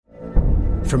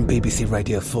From BBC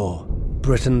Radio 4,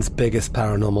 Britain's biggest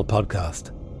paranormal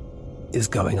podcast is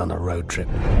going on a road trip.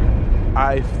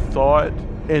 I thought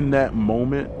in that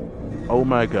moment, oh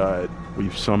my God,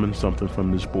 we've summoned something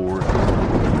from this board.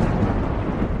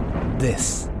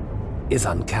 This is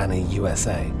Uncanny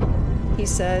USA. He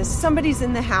says, somebody's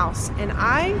in the house, and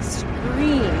I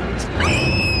screamed.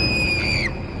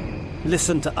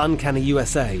 Listen to Uncanny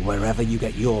USA wherever you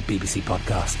get your BBC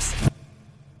podcasts,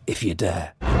 if you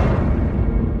dare.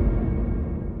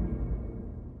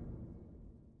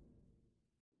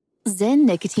 Zyn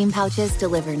nicotine pouches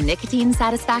deliver nicotine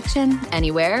satisfaction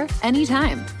anywhere,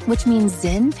 anytime, which means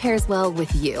Zyn pairs well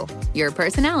with you, your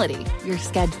personality, your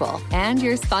schedule, and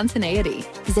your spontaneity.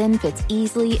 Zyn fits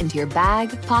easily into your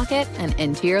bag, pocket, and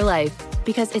into your life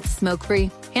because it's smoke-free,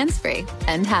 hands-free,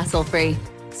 and hassle-free.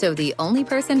 So the only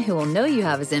person who will know you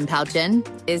have a Zyn pouch in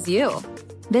is you.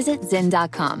 Visit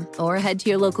Zyn.com or head to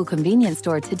your local convenience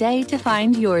store today to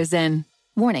find your Zyn.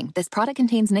 Warning, this product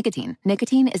contains nicotine.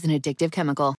 Nicotine is an addictive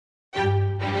chemical.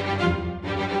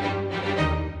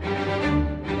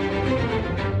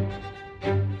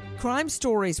 Crime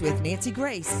Stories with Nancy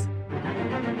Grace.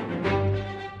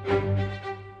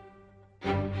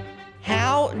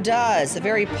 How does a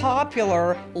very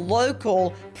popular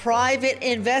local private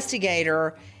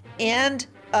investigator end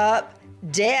up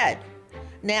dead?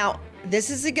 Now,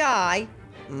 this is a guy,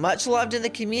 much loved in the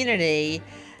community,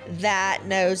 that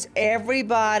knows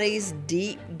everybody's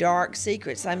deep, dark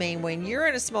secrets. I mean, when you're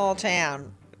in a small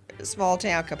town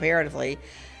comparatively,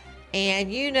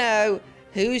 and you know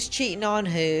who's cheating on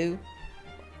who,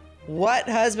 what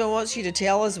husband wants you to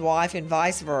tell his wife and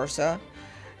vice versa,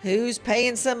 who's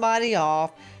paying somebody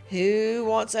off, who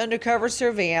wants undercover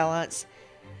surveillance,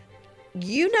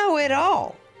 you know it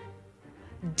all.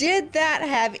 Did that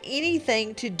have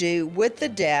anything to do with the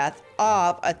death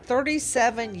of a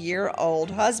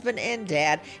 37-year-old husband and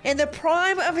dad in the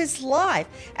prime of his life?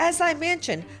 As I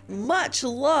mentioned, much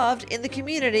loved in the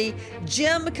community,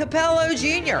 Jim Cappello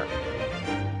Jr.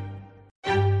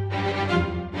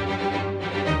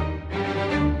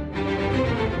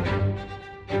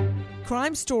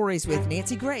 Crime Stories with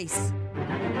Nancy Grace.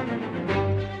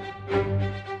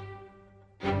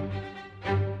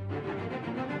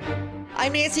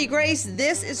 I'm Nancy Grace.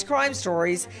 This is Crime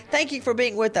Stories. Thank you for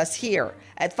being with us here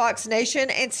at Fox Nation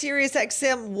and Sirius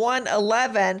XM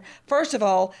 111. First of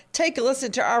all, take a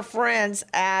listen to our friends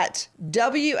at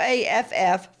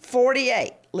WAFF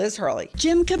 48. Liz Hurley.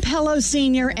 Jim Cappello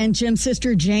Sr. and Jim's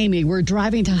sister Jamie were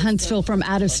driving to Huntsville from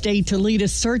out of state to lead a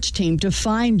search team to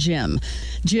find Jim.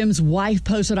 Jim's wife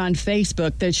posted on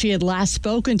Facebook that she had last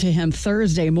spoken to him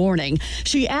Thursday morning.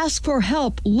 She asked for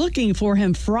help looking for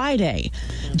him Friday.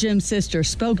 Jim's sister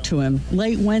spoke to him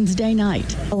late Wednesday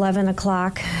night. 11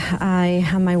 o'clock,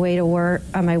 on my way to work,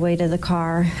 on my way to the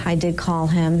car, I did call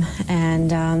him,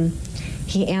 and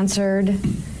he answered.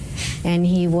 And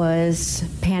he was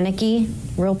panicky,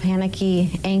 real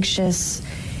panicky, anxious.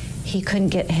 He couldn't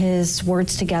get his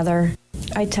words together.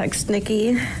 I texted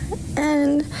Nikki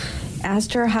and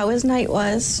asked her how his night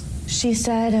was. She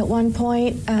said at one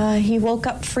point he woke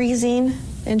up freezing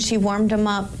and she warmed him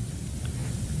up.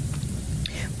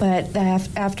 But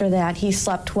after that, he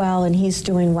slept well and he's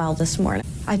doing well this morning.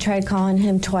 I tried calling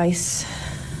him twice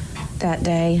that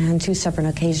day on two separate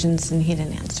occasions and he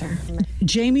didn't answer.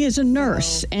 Jamie is a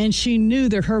nurse, and she knew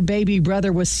that her baby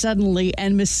brother was suddenly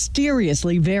and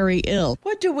mysteriously very ill.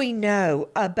 What do we know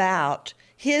about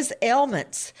his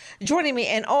ailments? Joining me,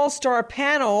 an all-star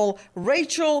panel,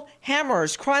 Rachel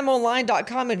Hammers,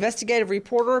 crimeonline.com investigative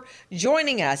reporter,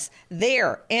 joining us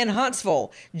there in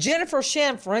Huntsville. Jennifer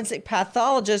Shen, forensic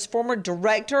pathologist, former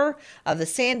director of the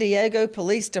San Diego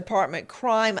Police Department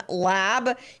Crime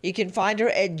Lab. You can find her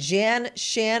at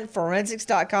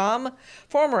jenshenforensics.com.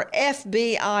 Former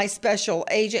FBI special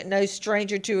agent, no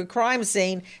stranger to a crime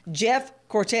scene, Jeff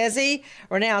Cortese,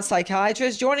 renowned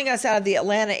psychiatrist. Joining us out of the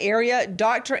Atlanta area,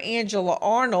 Dr. Angela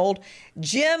Arnold.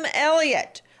 Jim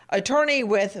Elliott, attorney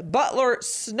with Butler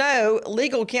Snow,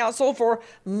 legal counsel for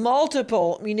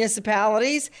multiple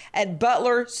municipalities at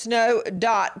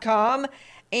butlersnow.com.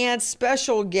 And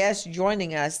special guest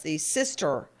joining us, the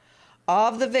sister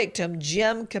of the victim,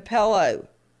 Jim Cappello,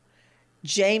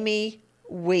 Jamie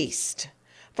Wiest.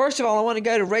 First of all, I want to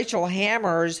go to Rachel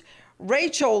Hammers.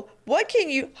 Rachel, what can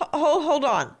you... Hold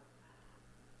on.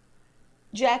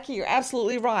 Jackie, you're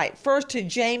absolutely right. First to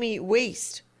Jamie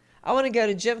Wiest. I want to go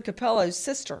to Jim Cappello's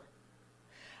sister.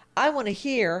 I want to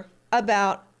hear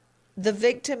about the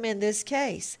victim in this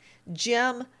case,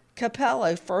 Jim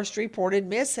Cappello, first reported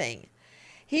missing.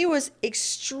 He was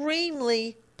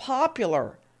extremely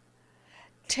popular.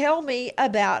 Tell me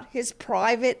about his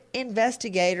private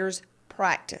investigators'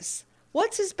 practice.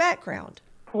 What's his background?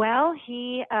 Well,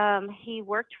 he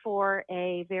worked for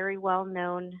a very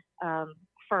well-known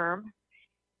firm.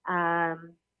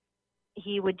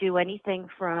 He would do anything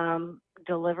from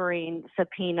delivering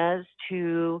subpoenas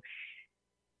to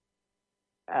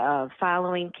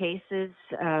following cases,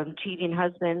 cheating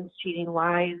husbands, cheating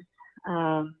wives.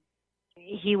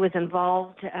 He was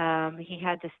involved. He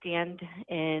had to stand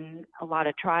in a lot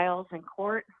of trials in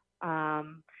court,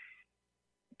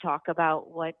 talk about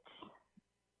what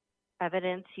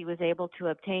evidence he was able to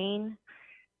obtain.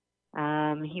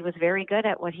 He was very good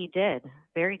at what he did.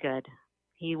 Very good.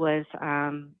 He was.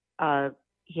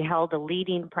 He held a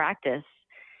leading practice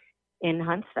in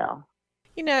Huntsville.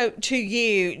 You know, to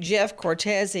you, Jeff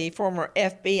Cortese, former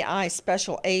FBI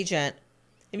special agent,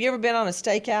 have you ever been on a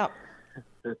stakeout?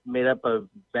 It's made up a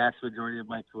vast majority of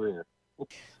my career.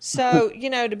 So, you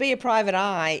know, to be a private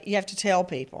eye, you have to tell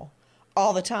people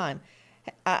all the time.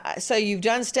 So you've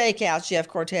done stakeouts, Jeff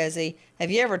Cortese. Have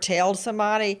you ever tailed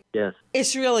somebody? Yes.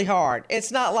 It's really hard.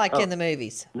 It's not like in the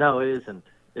movies. No, it isn't.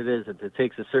 It isn't. It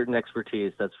takes a certain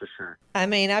expertise, that's for sure. I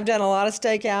mean, I've done a lot of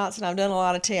stakeouts and I've done a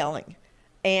lot of tailing.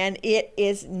 And it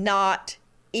is not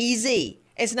easy.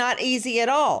 It's not easy at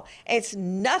all. It's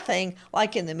nothing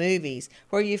like in the movies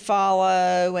where you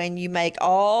follow and you make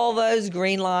all those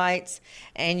green lights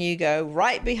and you go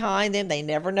right behind them. They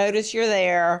never notice you're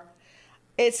there.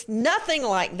 It's nothing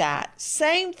like that.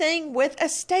 Same thing with a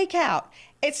stakeout.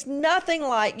 It's nothing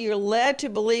like you're led to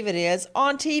believe it is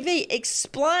on TV.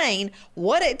 Explain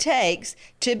what it takes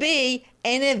to be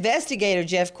an investigator,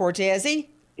 Jeff Cortese.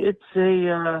 It's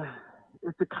a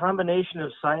combination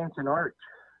of science and art.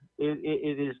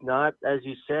 It is not, as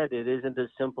you said, it isn't as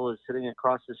simple as sitting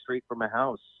across the street from a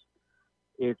house.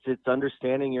 It's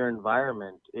understanding your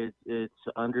environment. It's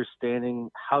understanding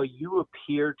how you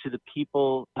appear to the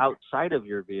people outside of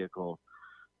your vehicle.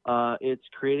 It's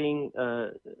creating a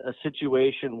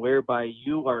situation whereby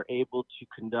you are able to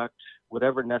conduct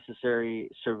whatever necessary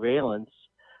surveillance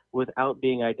without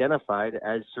being identified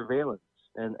as surveillance.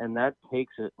 And that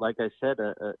takes, like I said,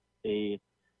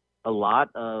 a lot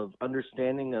of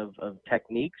understanding of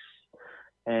techniques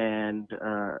and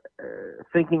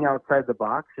thinking outside the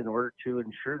box in order to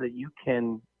ensure that you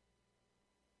can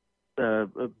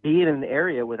be in an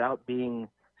area without being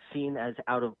seen as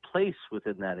out of place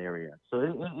within that area. So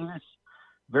it is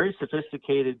very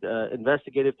sophisticated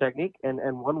investigative technique, and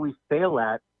one we fail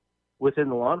at within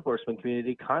the law enforcement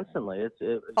community constantly.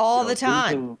 It's all the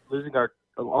time. Losing our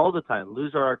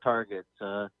targets.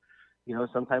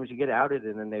 Sometimes you get outed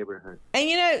in the neighborhood.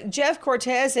 And Jeff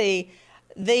Cortese,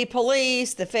 the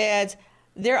police, the feds,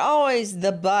 they're always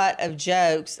the butt of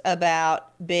jokes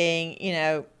about being,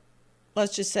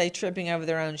 let's just say tripping over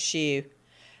their own shoe.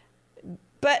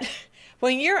 But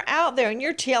when you're out there and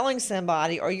you're tailing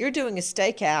somebody or you're doing a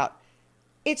stakeout,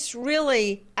 it's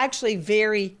really actually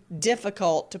very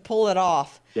difficult to pull it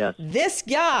off. Yes. This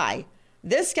guy,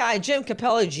 Jim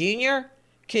Capello Jr.,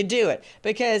 could do it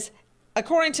because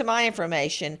according to my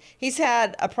information, he's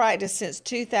had a practice since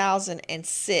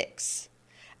 2006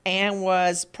 and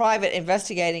was private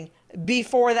investigating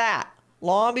before that,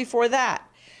 long before that.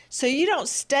 So you don't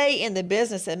stay in the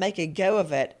business and make a go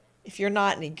of it if you're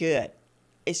not any good.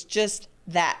 It's just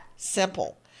that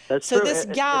simple. That's so true. This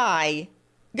guy,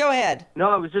 go ahead. No,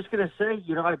 I was just going to say,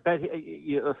 I bet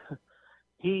he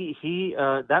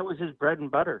that was his bread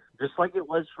and butter, just like it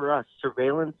was for us.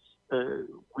 Surveillance,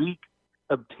 we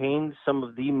obtained some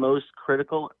of the most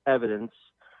critical evidence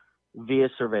via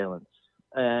surveillance.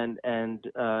 And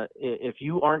if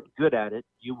you aren't good at it,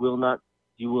 you will not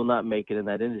make it in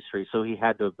that industry. So he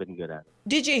had to have been good at it.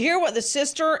 Did you hear what the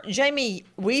sister, Jamie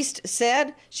Wiest,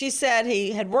 said? She said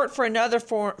he had worked for another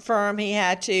firm. He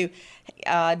had to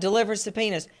deliver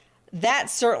subpoenas.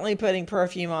 That's certainly putting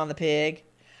perfume on the pig.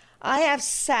 I have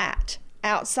sat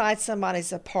outside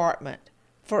somebody's apartment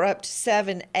for up to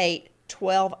 7, 8,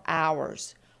 12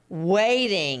 hours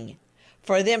waiting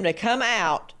for them to come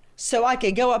out so I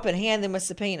could go up and hand them a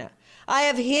subpoena. I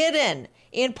have hidden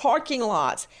in parking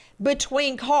lots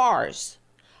between cars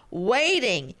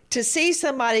waiting to see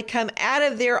somebody come out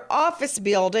of their office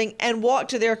building and walk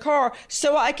to their car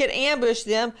so I could ambush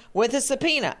them with a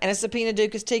subpoena and a subpoena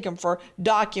duces tecum for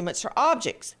documents or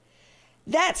objects.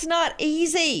 That's not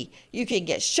easy. You can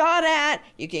get shot at,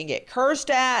 you can get cursed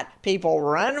at, people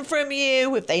run from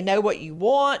you if they know what you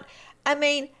want. I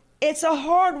mean, it's a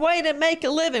hard way to make a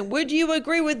living. Would you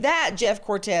agree with that, Jeff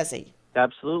Cortese?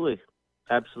 Absolutely.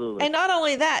 Absolutely. And not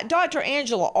only that, Dr.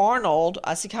 Angela Arnold,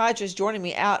 a psychiatrist joining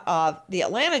me out of the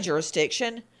Atlanta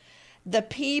jurisdiction, the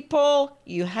people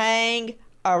you hang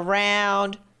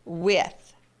around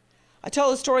with. I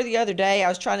told the story the other day. I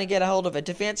was trying to get a hold of a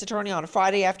defense attorney on a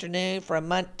Friday afternoon for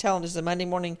telling us a Monday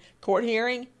morning court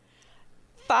hearing.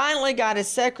 Finally got his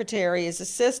secretary, his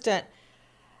assistant.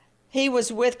 He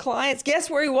was with clients. Guess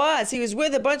where he was? He was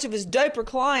with a bunch of his doper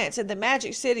clients at the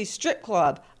Magic City Strip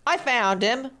Club. I found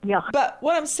him. Yeah. But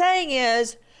what I'm saying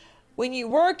is, when you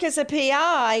work as a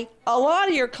PI, a lot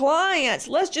of your clients,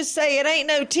 let's just say it ain't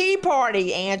no tea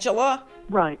party, Angela.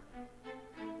 Right.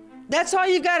 That's all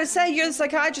you've got to say. You're the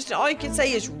psychiatrist, and all you can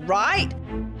say is right.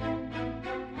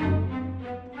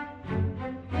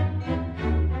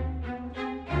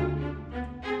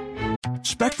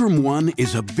 Spectrum One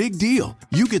is a big deal.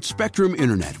 You get Spectrum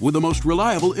Internet with the most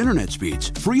reliable internet speeds,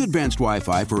 free advanced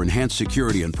Wi-Fi for enhanced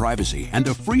security and privacy, and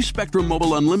a free Spectrum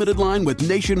Mobile Unlimited line with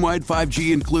nationwide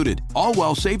 5G included, all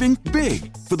while saving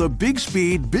big. For the big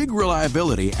speed, big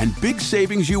reliability, and big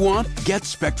savings you want, get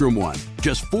Spectrum One.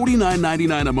 Just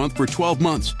 $49.99 a month for 12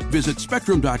 months. Visit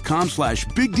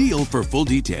spectrum.com/big deal for full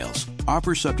details.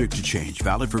 Offer subject to change.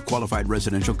 Valid for qualified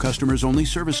residential customers only.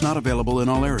 Service not available in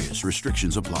all areas.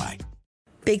 Restrictions apply.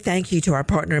 Big thank you to our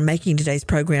partner in making today's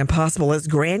program possible is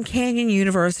Grand Canyon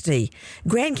University.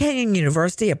 Grand Canyon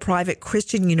University, a private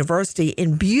Christian university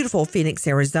in beautiful Phoenix,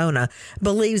 Arizona,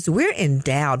 believes we're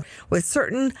endowed with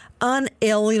certain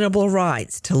unalienable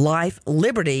rights to life,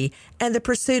 liberty, and the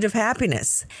pursuit of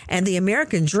happiness. And the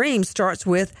American dream starts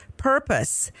with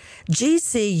purpose.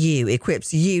 GCU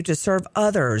equips you to serve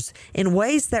others in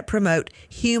ways that promote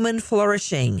human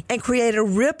flourishing and create a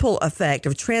ripple effect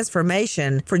of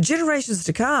transformation for generations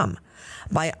to come.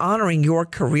 By honoring your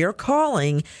career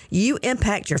calling, you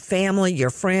impact your family,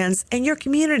 your friends, and your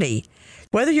community.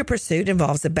 Whether your pursuit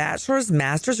involves a bachelor's,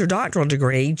 master's, or doctoral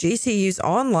degree, GCU's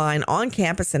online,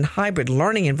 on-campus, and hybrid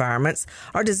learning environments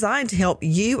are designed to help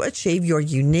you achieve your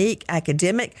unique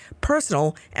academic,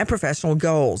 personal, and professional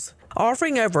goals.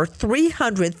 Offering over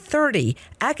 330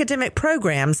 academic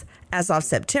programs as of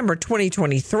September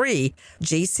 2023,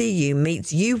 GCU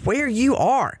meets you where you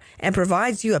are and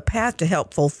provides you a path to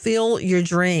help fulfill your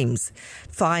dreams.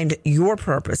 Find your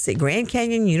purpose at Grand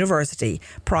Canyon University,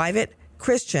 private,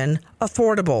 Christian,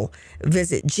 affordable.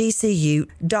 Visit gcu.edu.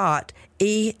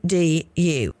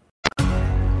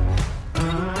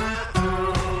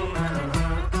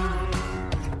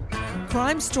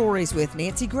 Crime Stories with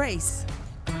Nancy Grace.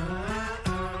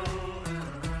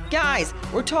 Guys,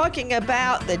 we're talking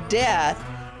about the death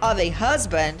of a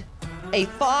husband, a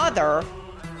father,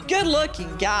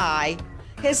 good-looking guy.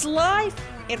 His life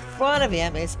in front of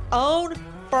him, his own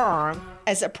firm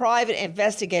as a private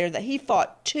investigator that he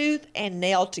fought tooth and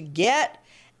nail to get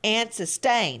and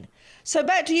sustain. So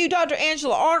back to you, Dr.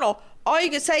 Angela Arnold. All you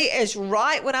can say is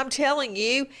right when I'm telling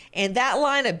you in that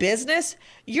line of business,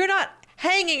 you're not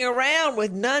hanging around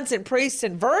with nuns and priests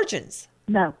and virgins.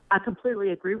 No, I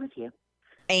completely agree with you.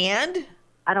 And?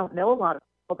 I don't know a lot of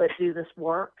people that do this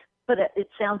work, but it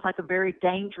sounds like a very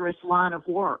dangerous line of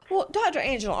work. Well, Dr.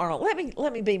 Angela Arnold,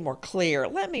 let me be more clear.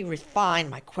 Let me refine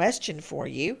my question for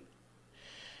you.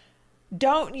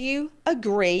 Don't you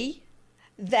agree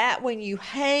that when you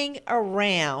hang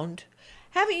around,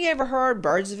 haven't you ever heard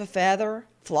birds of a feather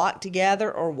flock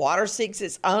together, or water seeks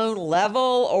its own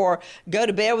level, or go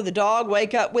to bed with a dog,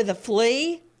 wake up with a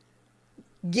flea?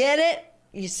 Get it?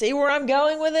 You see where I'm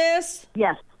going with this?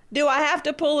 Yes. Do I have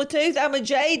to pull a tooth? I'm a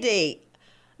JD,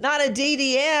 not a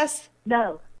DDS.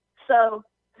 No. So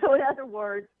in other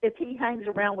words, if he hangs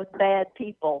around with bad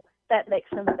people, that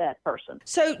makes him a bad person.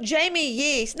 So Jamie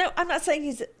Yeast, no, I'm not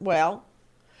saying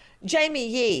Jamie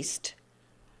Yeast,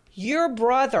 your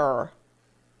brother,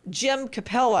 Jim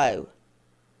Capello,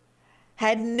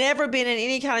 had never been in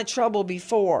any kind of trouble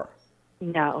before.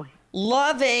 No.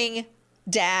 Loving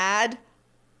dad,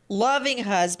 loving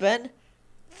husband,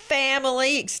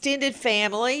 family, extended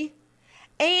family,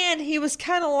 and he was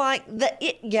kind of like the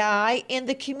it guy in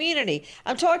the community.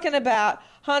 I'm talking about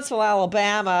Huntsville,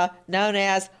 Alabama, known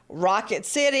as Rocket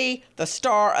City, the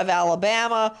Star of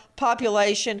Alabama,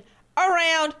 population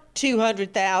around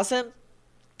 200,000.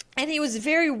 And he was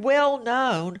very well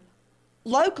known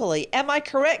locally. Am I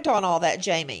correct on all that,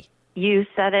 Jamie? You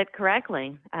said it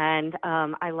correctly. And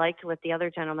I liked what the other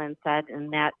gentleman said,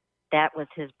 and that was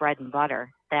his bread and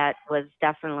butter. That was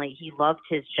definitely, he loved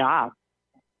his job.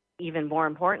 Even more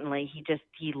importantly,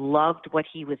 he loved what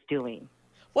he was doing.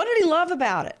 What did he love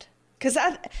about it? Because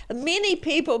many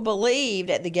people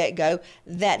believed at the get-go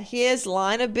that his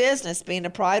line of business, being a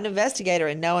private investigator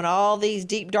and knowing all these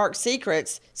deep, dark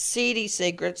secrets, seedy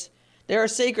secrets, there are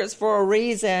secrets for a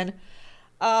reason,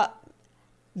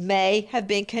 may have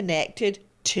been connected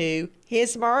to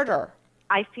his murder.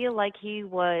 I feel like he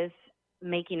was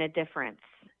making a difference,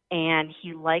 and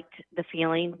he liked the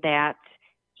feeling that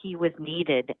he was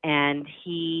needed and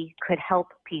he could help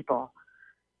people.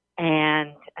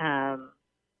 And,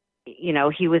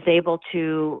 he was able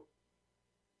to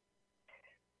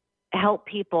help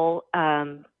people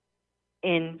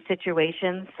in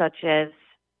situations such as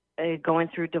going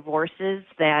through divorces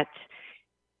that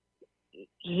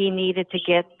he needed to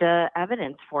get the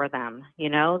evidence for them.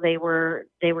 They were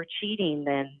cheating,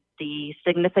 and the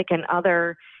significant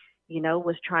other,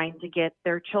 was trying to get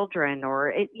their children,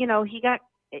 or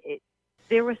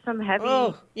there was some heavy.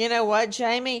 Oh, you know what,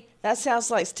 Jamie? That sounds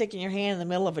like sticking your hand in the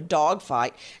middle of a dog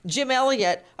fight. Jim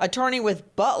Elliott, attorney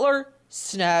with Butler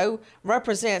Snow,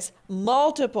 represents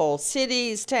multiple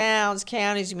cities, towns,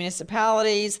 counties,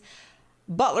 municipalities.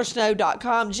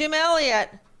 ButlerSnow.com. Jim Elliott.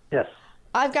 Yes.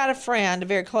 I've got a friend, a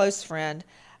very close friend,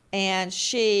 and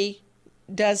she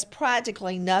does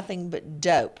practically nothing but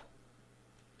dope.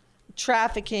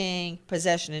 Trafficking,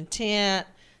 possession intent,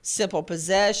 simple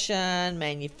possession,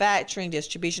 manufacturing,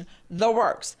 distribution, the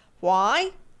works.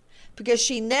 Why? Because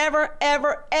she never,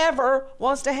 ever, ever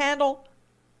wants to handle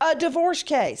a divorce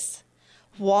case.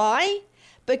 Why?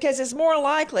 Because it's more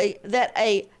likely that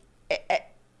a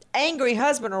angry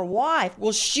husband or wife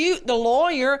will shoot the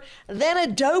lawyer than a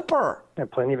doper. There are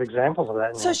plenty of examples of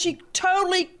that. So she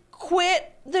totally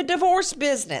quit the divorce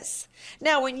business.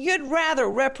 Now, when you'd rather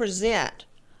represent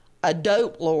a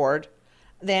dope lord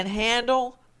than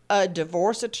handle a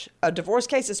divorce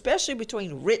case, especially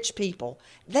between rich people,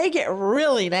 they get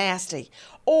really nasty.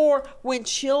 Or when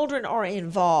children are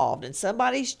involved and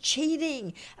somebody's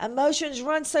cheating, emotions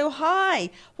run so high.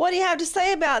 What do you have to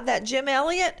say about that, Jim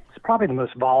Elliott? It's probably the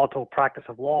most volatile practice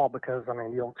of law because,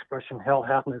 the old expression, hell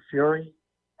hath no fury,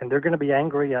 and they're going to be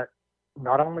angry at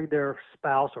not only their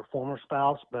spouse or former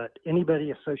spouse, but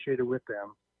anybody associated with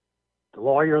them, the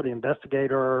lawyer, the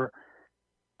investigator,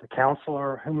 the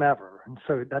counselor, whomever. And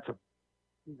so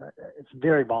it's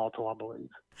very volatile, I believe.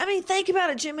 Think about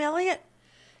it, Jim Elliott.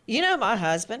 You know my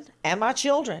husband and my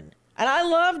children, and I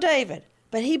love David,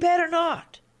 but he better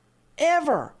not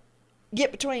ever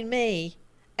get between me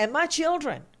and my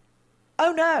children.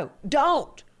 Oh no,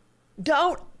 don't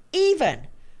even.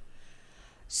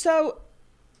 So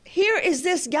here is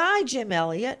this guy, Jim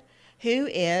Elliott, who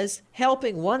is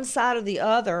helping one side or the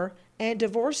other in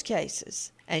divorce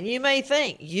cases. And you may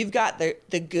think you've got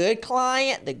the good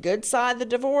client, the good side of the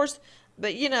divorce,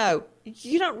 but you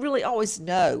don't really always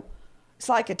know. It's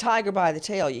like a tiger by the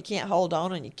tail. You can't hold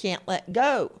on and you can't let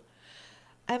go.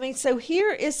 So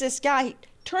here is this guy, he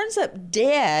turns up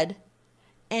dead,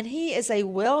 and he is a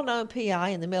well-known PI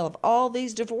in the middle of all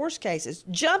these divorce cases.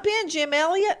 Jump in, Jim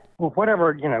Elliott. Well,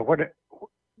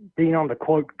 being on the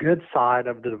quote good side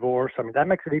of the divorce, that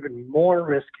makes it even more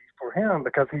risky for him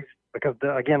because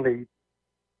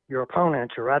your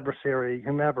opponent, your adversary,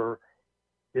 whomever,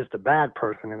 is the bad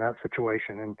person in that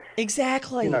situation. And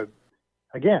exactly.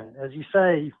 Again, as you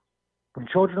say, when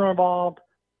children are involved,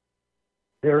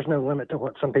 there's no limit to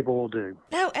what some people will do.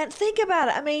 No, and think about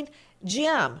it.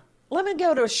 Jim, let me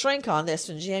go to a shrink on this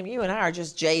one, Jim. You and I are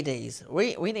just JDs.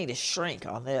 We need a shrink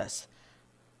on this.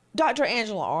 Dr.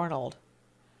 Angela Arnold,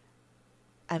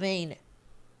 if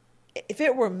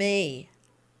it were me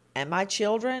and my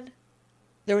children,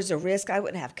 there was a risk I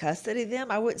wouldn't have custody of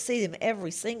them. I wouldn't see them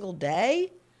every single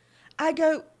day. I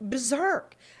go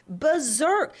berserk.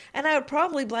 And I would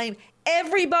probably blame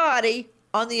everybody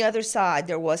on the other side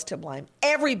there was to blame.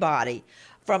 Everybody.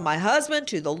 From my husband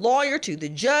to the lawyer to the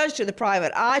judge to the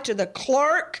private eye to the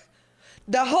clerk.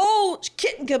 The whole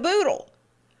kit and caboodle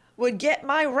would get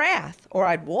my wrath, or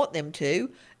I'd want them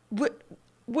to.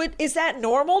 Is that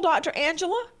normal, Dr.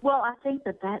 Angela? Well, I think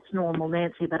that's normal,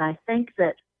 Nancy, but I think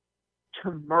that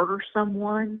to murder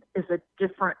someone is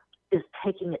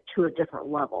taking it to a different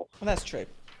level. Well, that's true.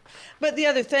 But the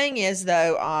other thing is,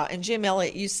 though, and Jim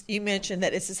Elliott, you mentioned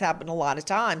that this has happened a lot of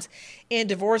times. In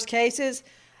divorce cases,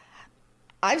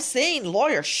 I've seen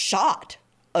lawyers shot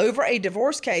over a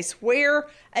divorce case where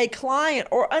a client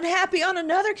or unhappy on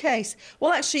another case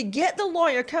will actually get the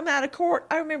lawyer come out of court.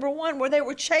 I remember one where they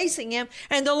were chasing him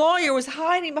and the lawyer was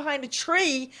hiding behind a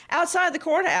tree outside the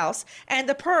courthouse,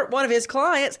 and one of his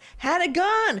clients had a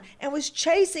gun and was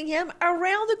chasing him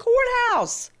around the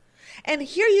courthouse. And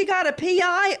here you got a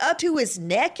PI up to his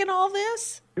neck in all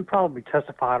this? Who probably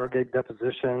testified or gave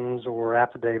depositions or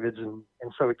affidavits. And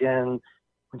so, again,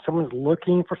 when someone's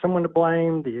looking for someone to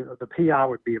blame, the PI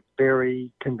would be a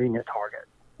very convenient target.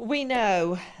 We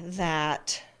know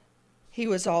that he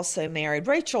was also married.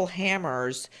 Rachel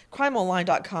Hammers,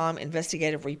 crimeonline.com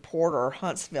investigative reporter,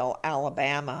 Huntsville,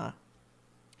 Alabama.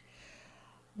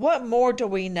 What more do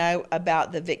we know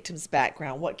about the victim's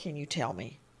background? What can you tell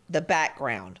me? The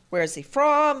background. Where is he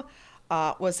from?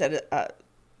 Was it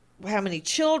how many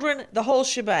children, the whole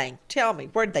shebang. Tell me,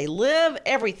 where did they live,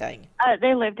 everything?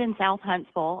 They lived in South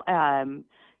Huntsville.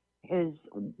 His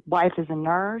wife is a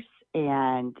nurse,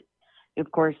 and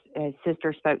of course, his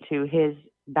sister spoke to his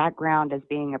background as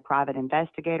being a private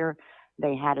investigator.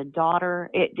 They had a daughter.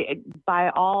 By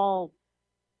all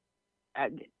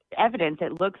evidence,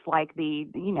 it looks like the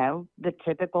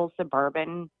typical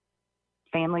suburban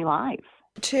family life.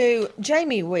 To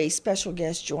Jamie Weiss, special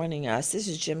guest joining us. This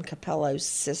is Jim Capello's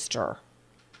sister.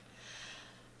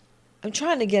 I'm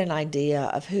trying to get an idea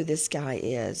of who this guy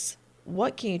is.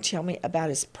 What can you tell me about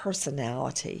his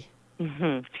personality?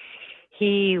 Mm-hmm.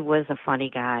 He was a funny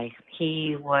guy.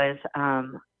 He was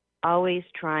always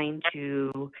trying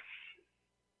to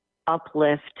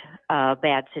uplift a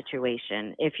bad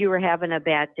situation. If you were having a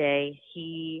bad day,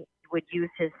 he would use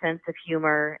his sense of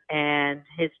humor and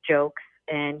his jokes,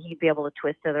 and he'd be able to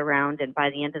twist it around, and by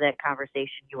the end of that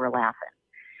conversation, you were laughing.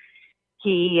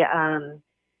 He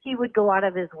would go out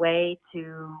of his way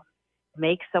to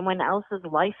make someone else's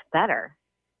life better.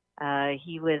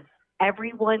 He was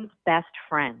everyone's best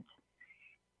friend.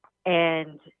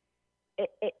 And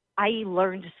I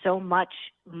learned so much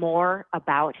more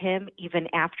about him even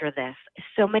after this.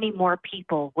 So many more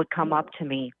people would come up to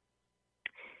me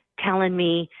telling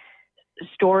me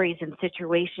stories and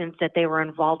situations that they were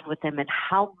involved with him and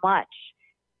how much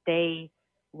they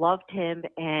loved him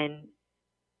and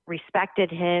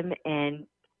respected him and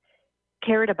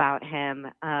cared about him.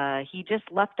 He just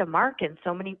left a mark in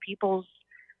so many people's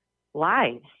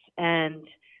lives, and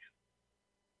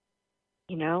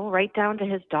right down to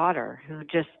his daughter, who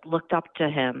just looked up to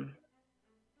him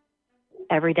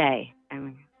every day.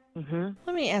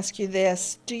 Let me ask you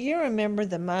this. Do you remember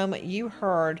the moment you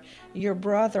heard your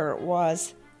brother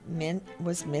was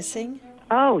missing?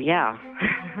 Oh, yeah.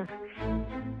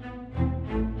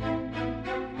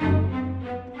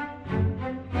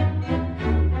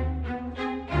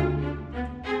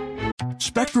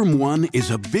 Spectrum One is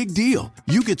a big deal.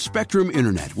 You get Spectrum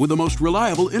Internet with the most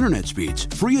reliable internet speeds,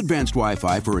 free advanced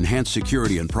Wi-Fi for enhanced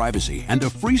security and privacy, and a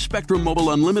free Spectrum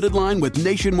Mobile unlimited line with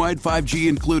nationwide 5G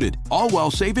included, all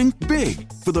while saving big.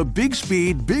 For the big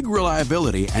speed, big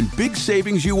reliability, and big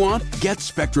savings you want, get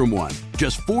Spectrum One.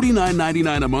 Just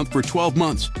 $49.99 a month for 12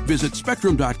 months. Visit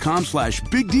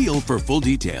spectrum.com/big deal for full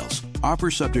details.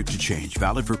 Offer subject to change.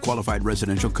 Valid for qualified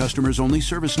residential customers only.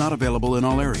 Service not available in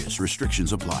all areas.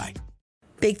 Restrictions apply.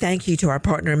 Big thank you to our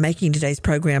partner in making today's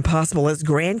program possible is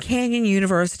Grand Canyon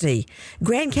University.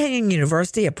 Grand Canyon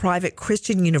University, a private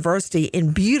Christian university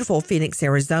in beautiful Phoenix,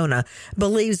 Arizona,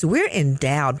 believes we're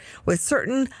endowed with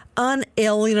certain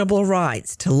unalienable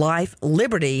rights to life,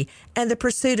 liberty, and the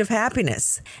pursuit of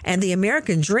happiness. And the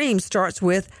American dream starts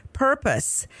with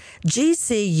purpose.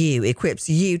 GCU equips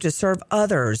you to serve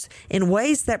others in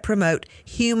ways that promote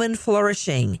human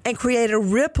flourishing and create a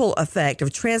ripple effect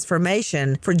of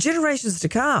transformation for generations to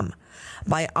come.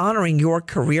 By honoring your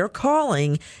career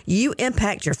calling, you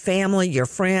impact your family, your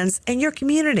friends, and your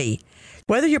community.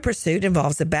 Whether your pursuit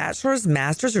involves a bachelor's,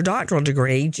 master's, or doctoral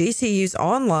degree, GCU's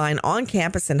online,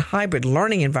 on-campus, and hybrid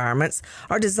learning environments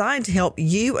are designed to help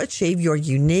you achieve your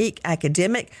unique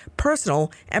academic,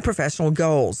 personal, and professional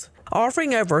goals.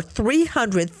 Offering over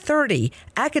 330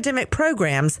 academic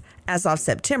programs as of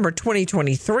September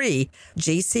 2023,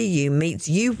 GCU meets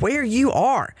you where you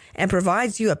are and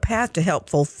provides you a path to help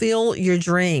fulfill your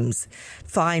dreams.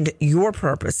 Find your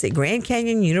purpose at Grand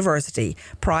Canyon University,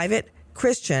 private,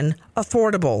 Christian,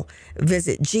 affordable.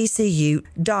 Visit gcu.edu.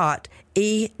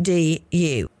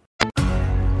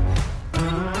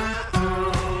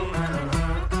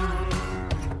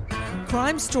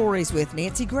 Crime Stories with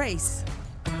Nancy Grace.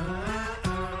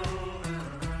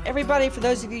 Everybody, for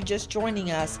those of you just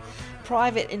joining us,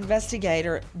 private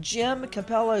investigator Jim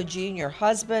Capello Jr.,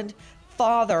 husband,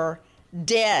 father,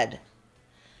 dead,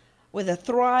 with a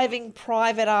thriving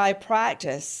private eye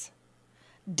practice.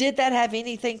 Did that have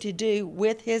anything to do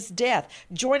with his death?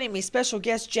 Joining me, special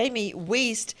guest Jamie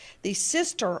Weiss, the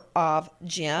sister of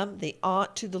Jim, the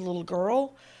aunt to the little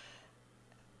girl.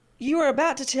 You were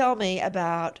about to tell me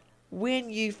about when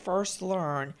you first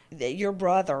learned that your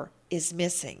brother is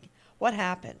missing. What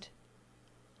happened?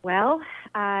 Well,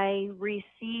 I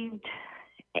received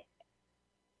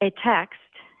a text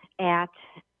at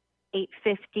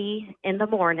 8:50 in the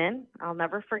morning. I'll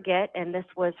never forget. And this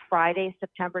was Friday,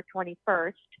 September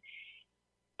 21st.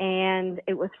 And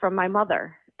it was from my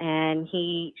mother. And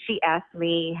she asked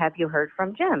me, "Have you heard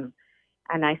from Jim?"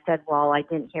 And I said, "Well, I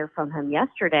didn't hear from him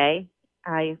yesterday.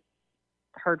 I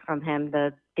heard from him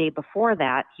the day before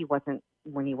that.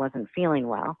 When he wasn't feeling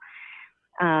well."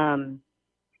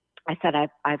 I said,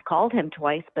 I've called him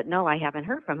twice, but no, I haven't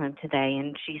heard from him today.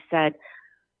 And she said,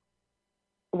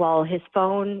 well, his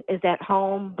phone is at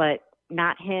home, but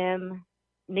not him.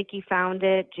 Nikki found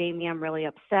it. Jamie, I'm really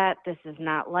upset. This is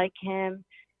not like him.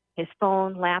 His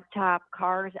phone, laptop,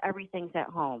 cars, everything's at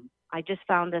home. I just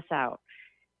found this out.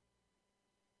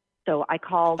 So I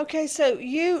called. Okay, so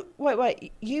you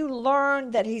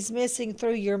learned that he's missing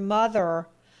through your mother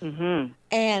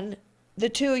and the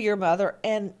two of your mother,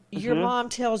 and your mom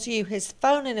tells you his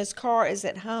phone in his car is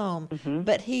at home,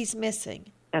 but he's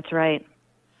missing. That's right.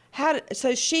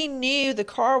 So she knew the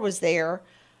car was there.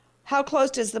 How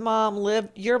close does your mom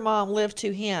live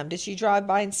to him? Did she drive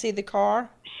by and see the car?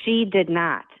 She did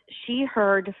not. She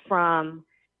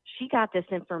got this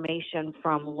information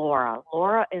from Laura.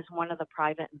 Laura is one of the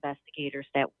private investigators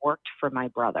that worked for my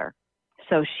brother.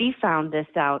 So she found this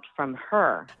out from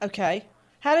her. Okay.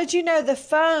 How did you know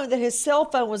that his cell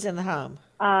phone was in the home?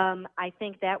 I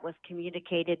think that was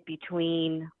communicated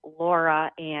between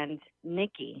Laura and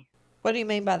Nikki. What do you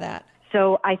mean by that?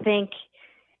 So I think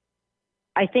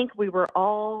we were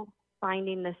all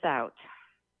finding this out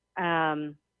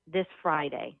this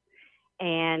Friday,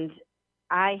 and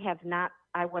I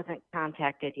wasn't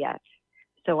contacted yet.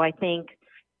 So I think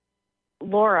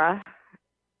Laura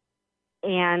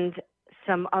and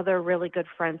some other really good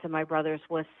friends of my brother's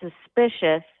was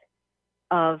suspicious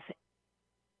of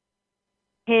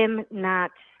him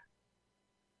not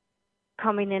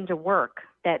coming into work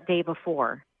that day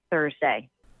before Thursday.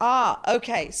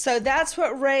 Okay. So that's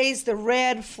what raised the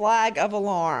red flag of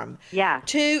alarm. Yeah.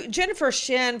 To Jennifer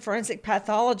Shin, forensic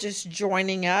pathologist,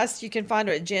 joining us. You can find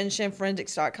her at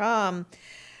jenshinforensics.com.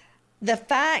 The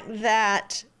fact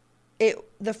that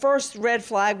the first red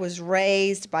flag was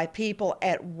raised by people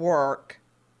at work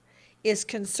is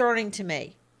concerning to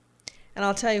me. And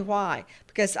I'll tell you why.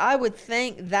 Because I would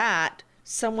think that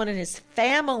someone in his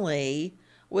family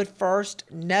would first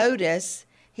notice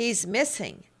he's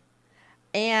missing.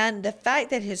 And the fact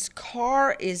that his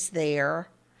car is there,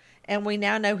 and we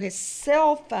now know his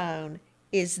cell phone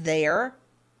is there,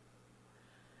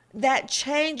 that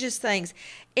changes things.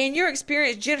 In your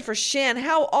experience, Jennifer Shin,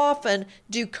 how often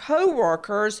do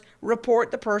coworkers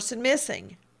report the person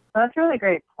missing? Well, that's a really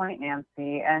great point,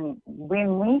 Nancy. And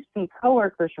when we see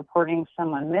coworkers reporting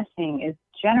someone missing is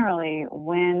generally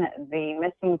when the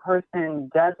missing person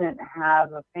doesn't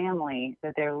have a family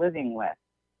that they're living with.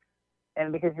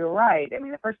 And because you're right, I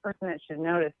mean, the first person that should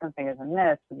notice something is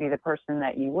amiss would be the person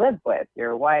that you live with,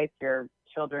 your wife, your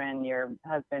children, your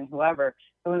husband, whoever.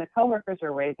 So when the coworkers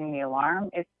are raising the alarm,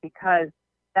 it's because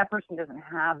that person doesn't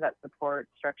have that support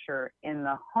structure in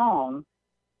the home.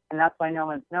 And that's why no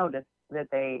one's noticed that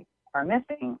they are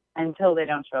missing until they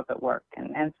don't show up at work.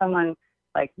 And someone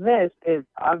like this is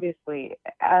obviously,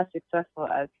 as successful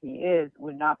as he is,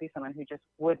 would not be someone who just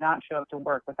would not show up to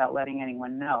work without letting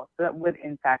anyone know. So that would,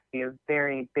 in fact, be a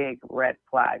very big red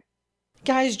flag.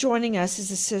 Guys, joining us is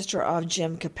the sister of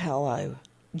Jim Capello,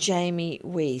 Jamie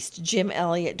Wiest, Jim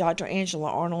Elliott, Dr. Angela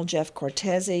Arnold, Jeff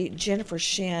Cortese, Jennifer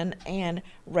Shin, and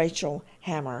Rachel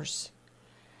Hammers.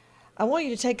 I want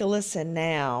you to take a listen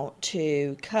now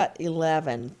to Cut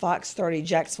 11, Fox 30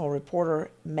 Jacksonville reporter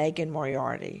Megan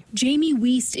Moriarty. Jamie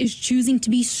Wiest is choosing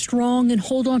to be strong and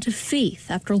hold on to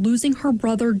faith after losing her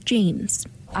brother, James.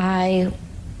 I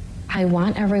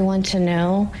want everyone to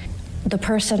know the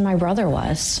person my brother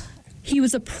was. He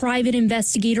was a private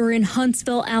investigator in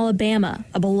Huntsville, Alabama,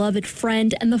 a beloved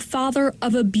friend and the father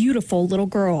of a beautiful little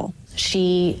girl.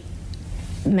 She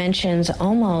mentions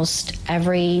almost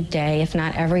every day, if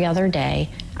not every other day,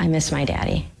 I miss my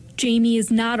daddy. Jamie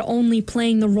is not only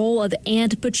playing the role of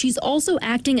aunt, but she's also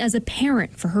acting as a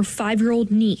parent for her 5-year-old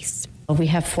niece. We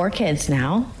have 4 kids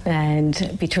now,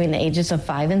 and between the ages of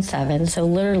 5 and 7, so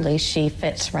literally she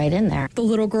fits right in there. The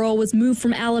little girl was moved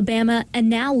from Alabama and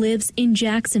now lives in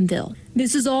Jacksonville.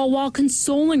 This is all while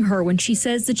consoling her when she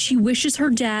says that she wishes her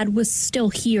dad was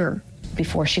still here.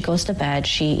 Before she goes to bed,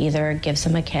 she either gives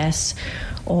him a kiss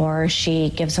or she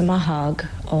gives him a hug,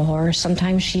 or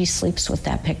sometimes she sleeps with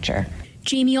that picture.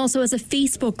 Jamie also has a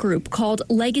Facebook group called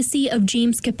Legacy of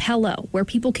James Capello, where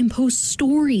people can post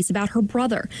stories about her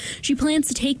brother. She plans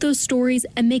to take those stories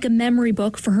and make a memory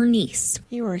book for her niece.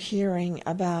 You are hearing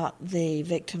about the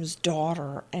victim's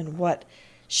daughter and what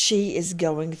she is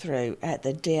going through at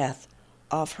the death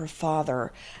of her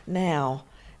father. Now,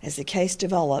 as the case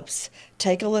develops,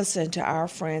 take a listen to our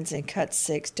friends in Cut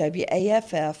 6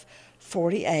 WAFF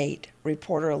 48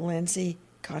 reporter Lindsay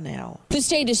Connell. The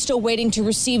state is still waiting to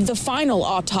receive the final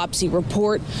autopsy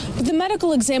report, but the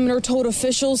medical examiner told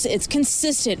officials it's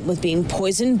consistent with being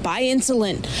poisoned by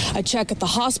insulin. A check at the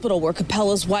hospital where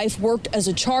Capella's wife worked as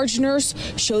a charge nurse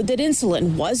showed that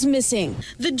insulin was missing.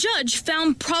 The judge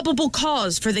found probable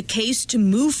cause for the case to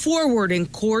move forward in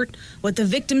court, what the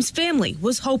victim's family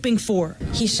was hoping for.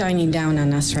 He's shining down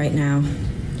on us right now.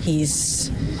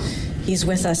 He's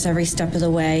with us every step of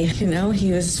the way. You know,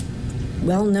 he was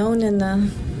well known in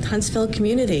the Huntsville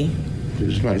community. He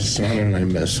was my son and I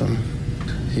miss him.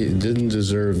 He didn't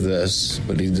deserve this,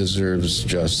 but he deserves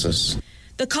justice.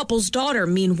 The couple's daughter,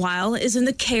 meanwhile, is in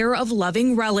the care of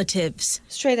loving relatives.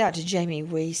 Straight out to Jamie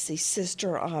Weiss, the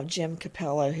sister of Jim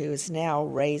Capello, who is now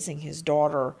raising his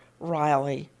daughter,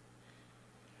 Riley.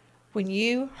 When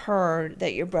you heard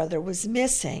that your brother was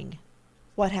missing,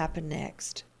 what happened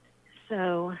next?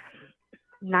 So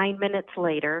 9 minutes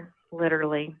later,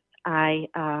 literally, I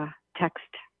text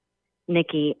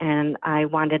Nikki and I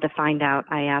wanted to find out.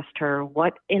 I asked her,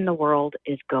 what in the world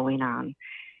is going on?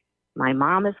 My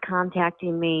mom is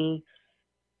contacting me.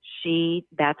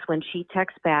 That's when she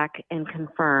texts back and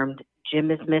confirmed Jim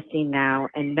is missing now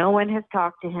and no one has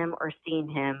talked to him or seen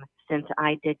him since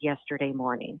I did yesterday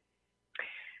morning.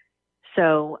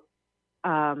 So,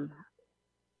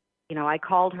 I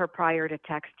called her prior to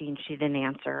texting. She didn't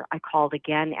answer. I called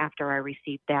again after I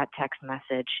received that text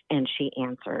message, and she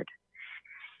answered.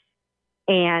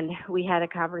 And we had a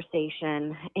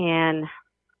conversation, and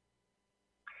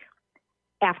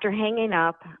after hanging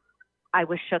up, I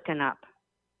was shooken up.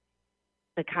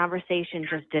 The conversation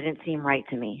just didn't seem right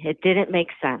to me. It didn't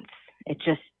make sense. It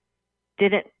just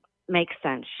didn't make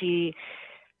sense. She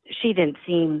didn't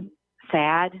seem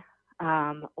sad.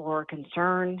 Or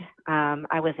concerned.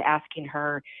 I was asking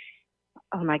her,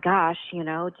 oh my gosh,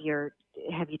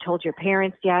 have you told your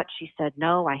parents yet? She said,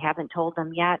 no, I haven't told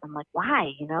them yet. I'm like,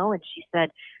 why? And she said,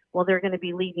 well, they're going to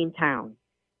be leaving town.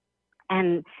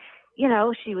 And,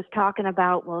 she was talking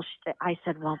about, I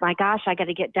said, well, my gosh, I got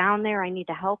to get down there. I need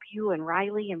to help you and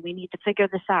Riley, and we need to figure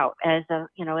this out as a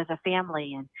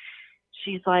family. And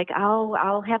she's like,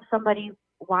 I'll have somebody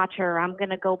watch her. I'm going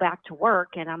to go back to work.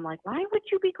 And I'm like, why would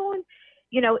you be going?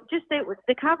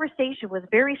 The conversation was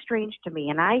very strange to me.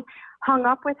 And I hung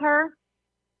up with her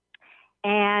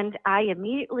and I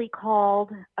immediately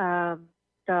called the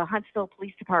Huntsville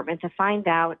Police Department to find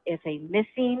out if a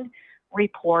missing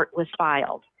report was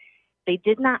filed. They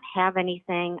did not have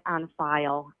anything on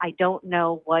file. I don't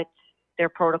know what their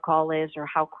protocol is or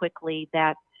how quickly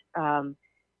that,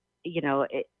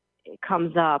 it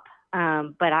comes up.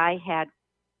 But I had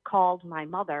called my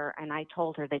mother and I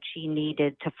told her that she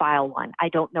needed to file one. I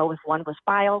don't know if one was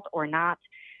filed or not,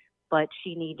 but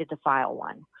she needed to file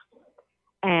one.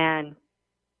 And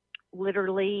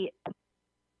literally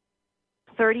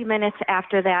 30 minutes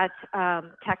after that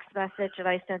text message that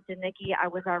I sent to Nikki, I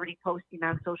was already posting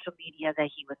on social media that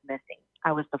he was missing.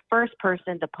 I was the first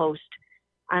person to post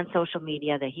on social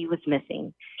media that he was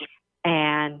missing.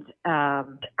 And,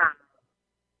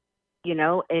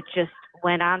 it just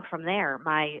went on from there.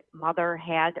 My mother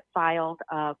had filed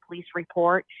a police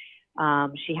report.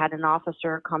 She had an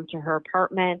officer come to her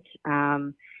apartment.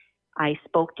 I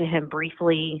spoke to him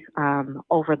briefly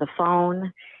over the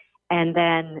phone. And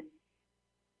then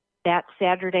that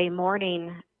Saturday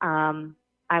morning,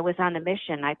 I was on a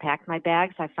mission. I packed my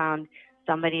bags. I found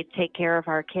somebody to take care of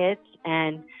our kids.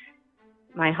 And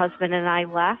my husband and I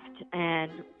left,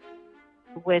 and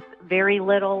with very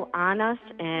little on us,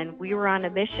 and we were on a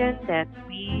mission that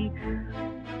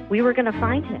we were going to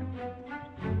find him.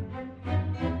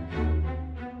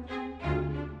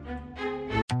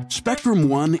 Spectrum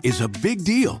One is a big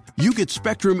deal. You get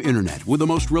Spectrum Internet with the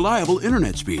most reliable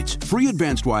internet speeds, free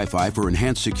advanced Wi-Fi for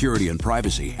enhanced security and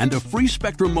privacy, and a free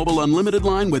Spectrum Mobile Unlimited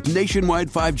line with nationwide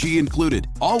 5G included,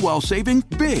 all while saving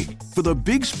big. For the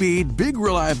big speed, big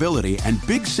reliability, and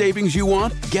big savings you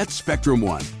want, get Spectrum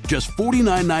One. Just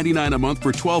 $49.99 a month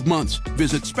for 12 months.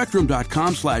 Visit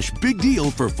spectrum.com/big deal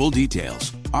for full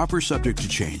details. Offer subject to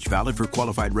change. Valid for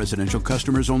qualified residential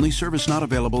customers only. Service not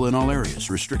available in all areas.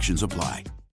 Restrictions apply.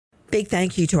 Big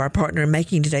thank you to our partner in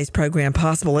making today's program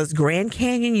possible is Grand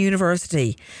Canyon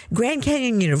University. Grand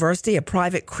Canyon University, a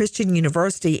private Christian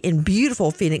university in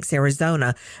beautiful Phoenix,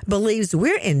 Arizona, believes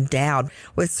we're endowed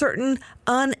with certain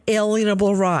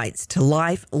unalienable rights to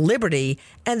life, liberty,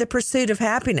 and the pursuit of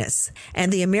happiness.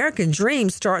 And the American dream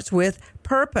starts with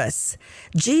purpose.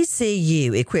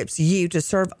 GCU equips you to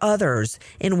serve others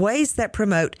in ways that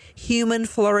promote human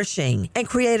flourishing and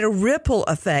create a ripple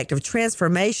effect of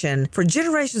transformation for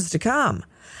generations to come.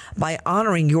 By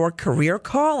honoring your career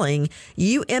calling,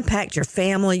 you impact your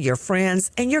family, your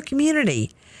friends, and your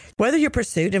community. Whether your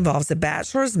pursuit involves a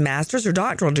bachelor's, master's, or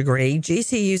doctoral degree,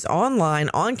 GCU's online,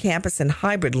 on-campus, and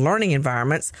hybrid learning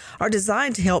environments are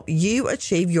designed to help you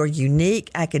achieve your unique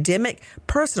academic,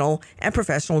 personal, and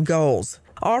professional goals.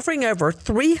 Offering over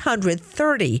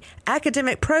 330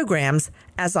 academic programs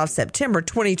as of September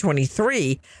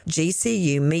 2023,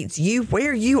 GCU meets you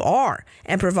where you are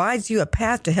and provides you a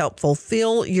path to help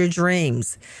fulfill your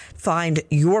dreams. Find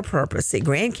your purpose at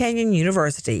Grand Canyon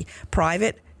University,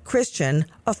 private, Christian,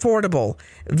 affordable.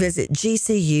 Visit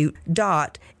gcu.edu.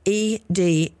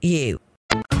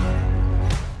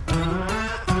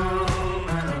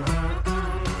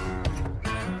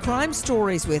 Crime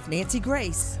Stories with Nancy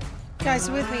Grace.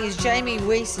 Guys, with me is Jamie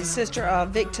Weiss, the sister of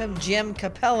victim Jim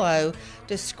Capello,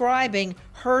 describing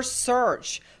her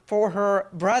search for her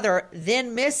brother,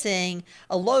 then missing,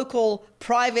 a local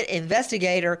private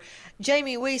investigator.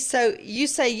 Jamie Weiss, so you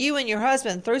say you and your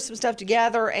husband threw some stuff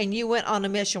together and you went on a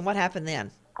mission. What happened then?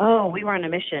 Oh, we were on a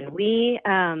mission. We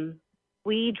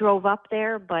drove up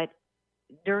there, but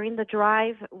during the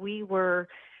drive, we were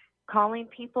calling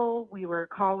people. We were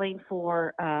calling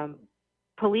for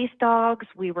police dogs.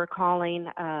 We were calling,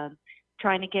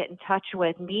 trying to get in touch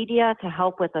with media to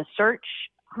help with a search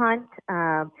hunt.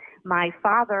 My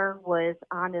father was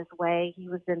on his way. He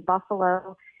was in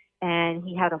Buffalo, and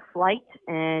he had a flight,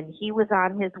 and he was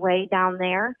on his way down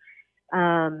there.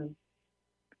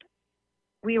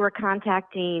 We were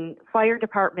contacting fire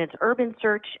departments, urban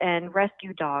search and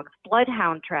rescue dogs,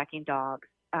 bloodhound tracking dogs,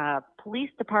 police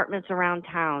departments around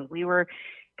town. We were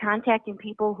contacting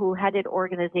people who headed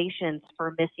organizations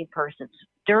for missing persons.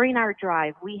 During our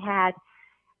drive, we had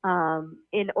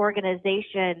an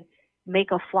organization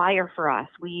make a flyer for us.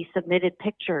 We submitted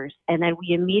pictures, and then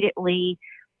we immediately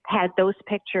had those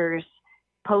pictures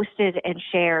posted and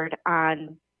shared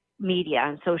on media,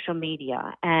 on social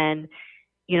media. And,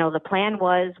 you know, the plan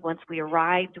was once we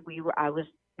arrived, we were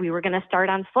going to start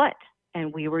on foot,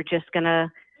 and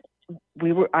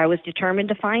I was determined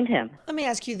to find him. Let me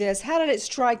ask you this. How did it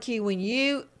strike you when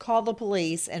you called the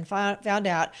police and found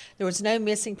out there was no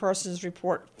missing persons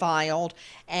report filed,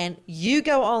 and you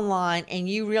go online and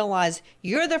you realize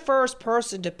you're the first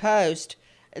person to post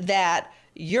that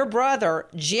your brother,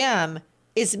 Jim,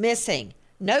 is missing?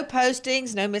 No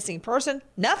postings, no missing person,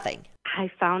 nothing. I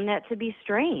found that to be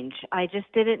strange. I just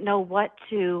didn't know what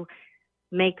to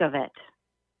make of it.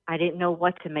 I didn't know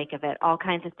what to make of it. All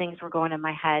kinds of things were going in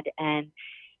my head, and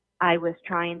I was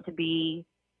trying to be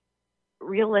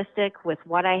realistic with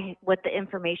what the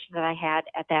information that I had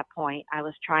at that point. I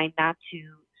was trying not to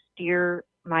steer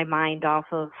my mind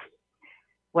off of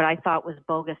what I thought was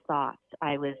bogus thoughts.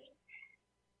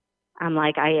 I'm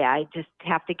like, I just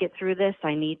have to get through this.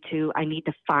 I need to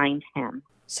find him.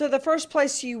 So the first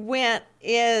place you went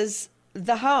is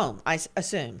the home, I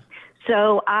assume.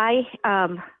 So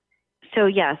So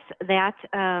yes, that,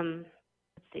 let's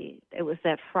see, it was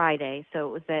that Friday. So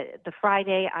it was the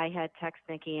Friday I had texted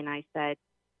Nikki and I said,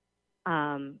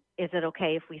 is it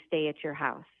okay if we stay at your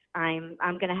house? I'm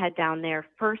going to head down there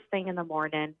first thing in the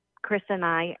morning. Chris and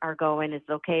I are going. Is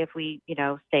it okay if we,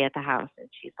 stay at the house? And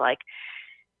she's like,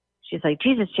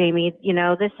 Jesus, Jamie,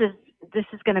 this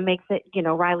is going to make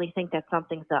Riley think that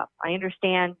something's up. I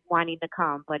understand wanting to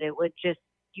come, but you would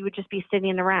just be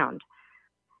sitting around.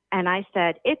 And I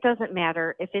said, it doesn't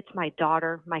matter if it's my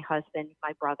daughter, my husband,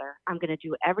 my brother. I'm going to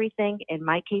do everything in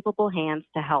my capable hands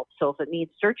to help. So if it means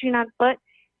searching on foot,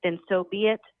 then so be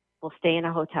it. We'll stay in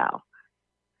a hotel.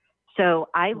 So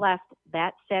I left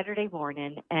that Saturday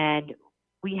morning and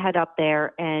we head up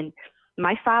there, and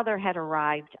my father had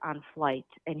arrived on flight,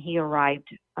 and he arrived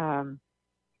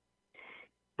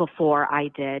before I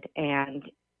did. And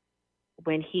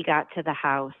when he got to the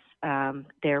house,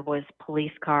 there was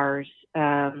police cars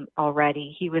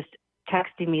already. He was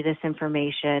texting me this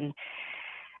information.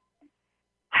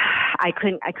 I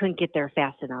couldn't get there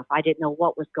fast enough. I didn't know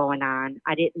what was going on.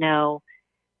 I didn't know,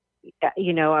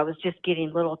 I was just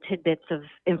getting little tidbits of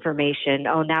information.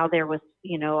 Oh, now there was,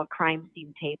 a crime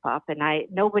scene tape up, and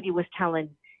nobody was telling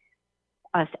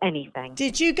us anything.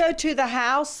 Did you go to the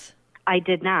house? I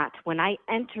did not. When I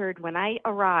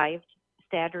arrived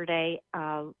Saturday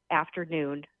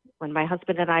afternoon, when my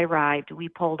husband and I arrived, we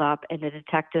pulled up, and the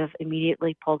detective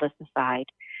immediately pulled us aside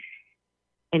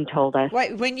and told us.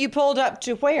 Wait, when you pulled up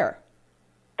to where?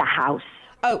 The house.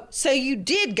 Oh, so you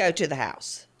did go to the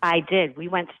house? I did. We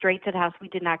went straight to the house. We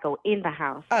did not go in the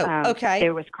house. Oh, okay.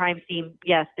 There was crime scene.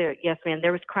 Yes, ma'am.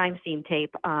 There was crime scene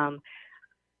tape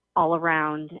all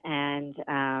around, and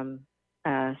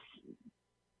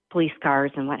police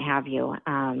cars and what have you.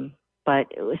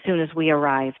 But as soon as we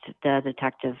arrived, the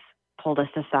detective pulled us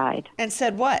aside. And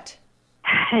said what?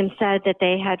 And said that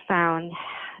they had found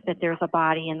that there's a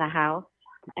body in the house,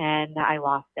 and I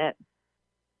lost it.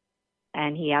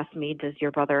 And he asked me, does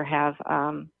your brother have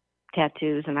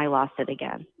tattoos? And I lost it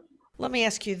again. Let me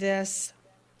ask you this.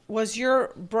 Was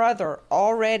your brother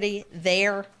already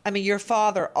there? I mean, your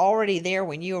father already there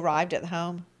when you arrived at the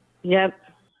home? Yep,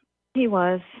 he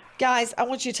was. Guys, I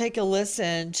want you to take a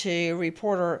listen to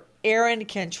reporter Erin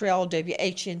Cantrell,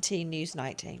 WHNT News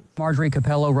 19. Marjorie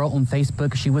Capello wrote on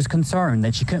Facebook she was concerned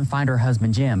that she couldn't find her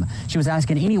husband, Jim. She was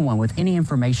asking anyone with any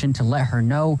information to let her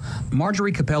know.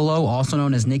 Marjorie Capello, also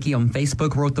known as Nikki on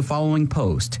Facebook, wrote the following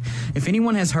post. If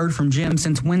anyone has heard from Jim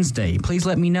since Wednesday, please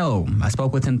let me know. I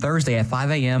spoke with him Thursday at 5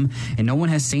 a.m. and no one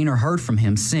has seen or heard from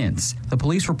him since. The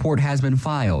police report has been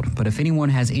filed, but if anyone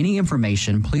has any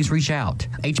information, please reach out.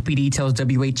 HPD tells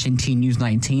WHNT News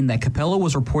 19 that Capello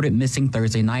was reported missing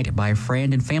Thursday night by a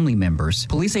friend and family members.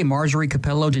 Police say Marjorie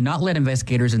Capello did not let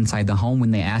investigators inside the home when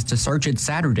they asked to search it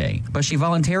Saturday, but she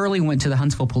voluntarily went to the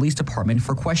Huntsville Police Department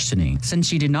for questioning. Since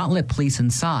she did not let police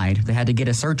inside, they had to get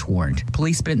a search warrant.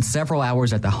 Police spent several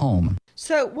hours at the home.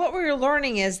 So what we're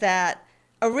learning is that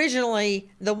originally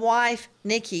the wife,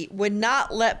 Nikki, would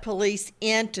not let police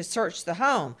in to search the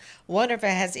home. Wonder if it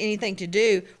has anything to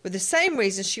do with the same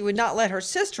reason she would not let her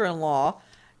sister-in-law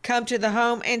come to the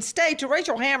home and stay. To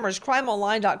Rachel Hammers,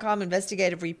 crimeonline.com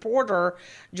investigative reporter,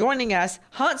 joining us,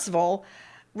 Huntsville.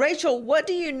 Rachel, what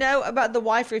do you know about the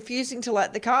wife refusing to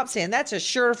let the cops in? That's a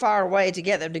surefire way to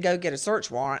get them to go get a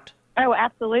search warrant. Oh,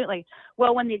 absolutely.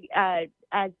 Well, when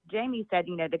as Jamie said,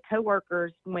 the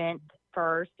coworkers went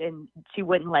first and she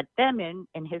wouldn't let them in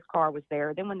and his car was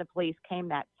there. Then when the police came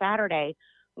that Saturday,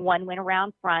 one went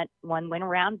around front, one went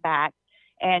around back,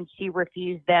 and she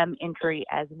refused them entry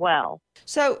as well.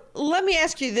 So let me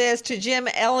ask you this to Jim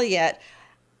Elliott.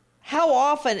 How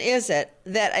often is it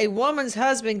that a woman's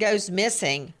husband goes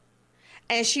missing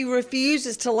and she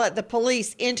refuses to let the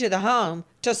police into the home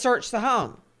to search the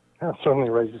home? That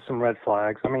certainly raises some red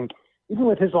flags. I mean, even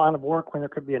with his line of work, when there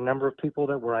could be a number of people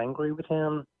that were angry with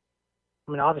him,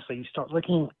 I mean, obviously you start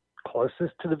looking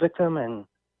closest to the victim, and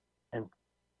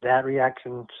that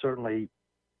reaction certainly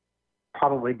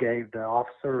probably gave the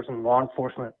officers and law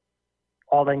enforcement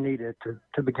all they needed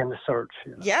to begin the search.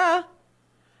 Yeah.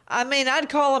 I mean, I'd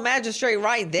call a magistrate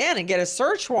right then and get a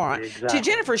search warrant. Exactly. To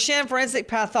Jennifer Shin, forensic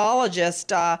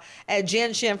pathologist at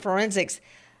Gen Shin Forensics,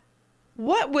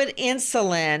 what would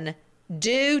insulin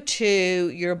do to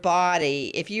your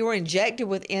body if you were injected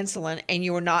with insulin and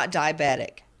you were not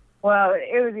diabetic? Well,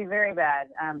 it would be very bad.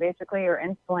 Basically, your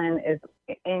insulin is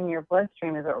in your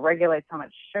bloodstream is what regulates how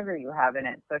much sugar you have in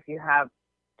it. So if you have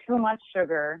too much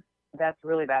sugar, that's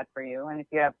really bad for you. And if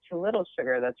you have too little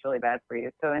sugar, that's really bad for you.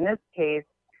 So in this case,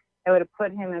 it would have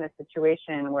put him in a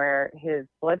situation where his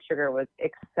blood sugar was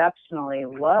exceptionally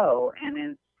low.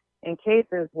 And in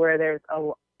cases where there's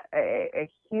a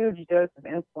huge dose of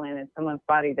insulin in someone's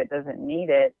body that doesn't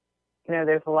need it,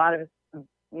 there's a lot of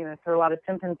a lot of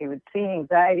symptoms you would see: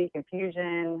 anxiety,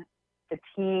 confusion,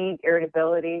 fatigue,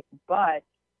 irritability, but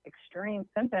extreme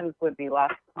symptoms would be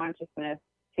loss of consciousness,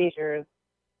 seizures,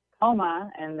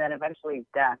 coma, and then eventually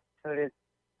death. So it is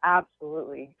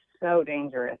absolutely so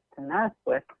dangerous to mess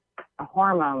with a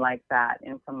hormone like that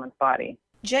in someone's body.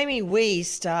 Jamie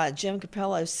Wiest, Jim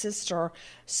Capello's sister,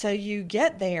 so you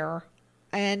get there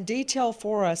and detail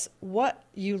for us what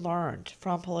you learned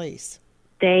from police.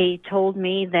 They told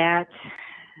me that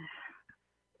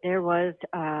there was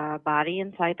a body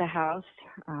inside the house,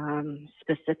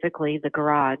 specifically the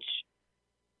garage,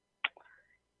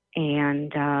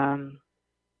 and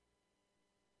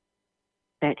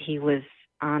that he was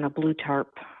on a blue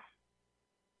tarp.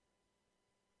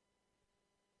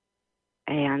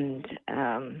 And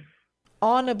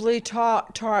on a blue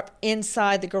tarp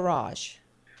inside the garage.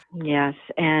 Yes,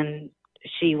 and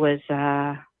she was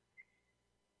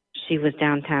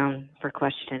downtown for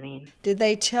questioning. Did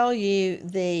they tell you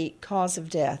the cause of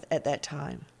death at that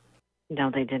time? No,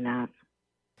 they did not.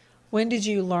 When did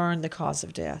you learn the cause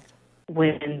of death?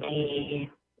 When the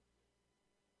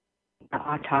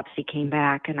autopsy came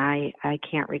back, and I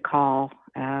can't recall.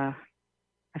 I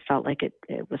felt like it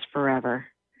was forever.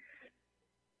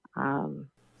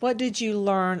 What did you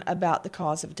learn about the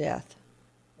cause of death?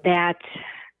 That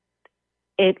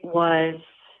it was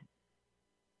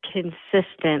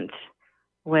consistent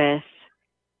with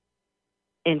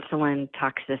insulin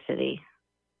toxicity.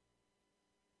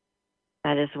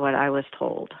 That is what I was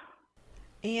told.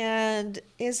 And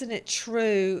isn't it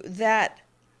true that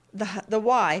the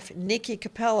wife, Nikki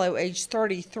Capello, age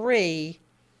 33,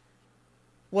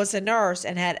 was a nurse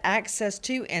and had access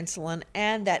to insulin,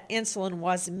 and that insulin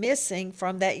was missing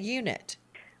from that unit?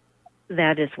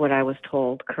 That is what I was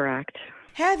told, correct.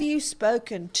 Have you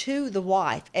spoken to the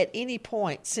wife at any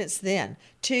point since then,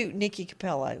 to Nikki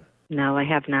Capello? No, I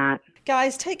have not.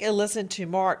 Guys, take a listen to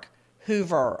Mark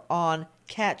Hoover on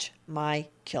Catch My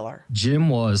Killer. Jim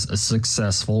was a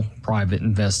successful private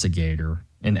investigator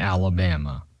in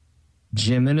Alabama.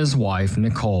 Jim and his wife,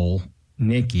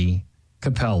 Nikki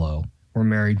Capello, were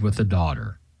married with a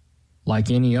daughter. Like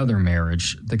any other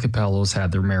marriage, the Capellos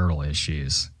had their marital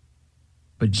issues.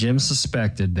 But Jim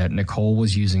suspected that Nicole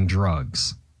was using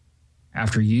drugs.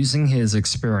 After using his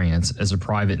experience as a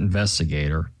private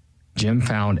investigator, Jim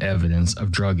found evidence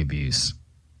of drug abuse.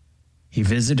 He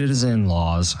visited his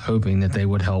in-laws, hoping that they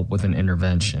would help with an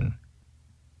intervention.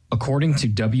 According to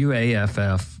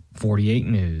WAFF 48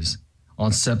 News,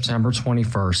 on September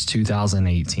 21,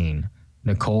 2018,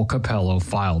 Nicole Capello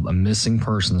filed a missing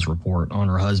persons report on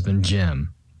her husband,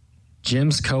 Jim.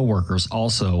 Jim's coworkers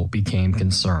also became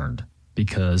concerned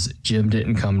because Jim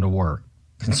didn't come to work.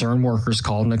 Concerned workers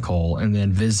called Nicole and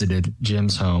then visited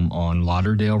Jim's home on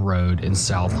Lauderdale Road in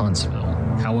South Huntsville.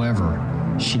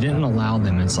 However, she didn't allow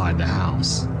them inside the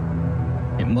house.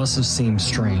 It must have seemed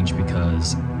strange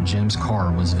because Jim's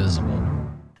car was visible.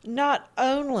 Not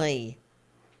only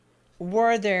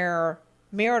were there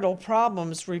marital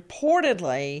problems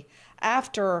reportedly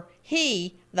after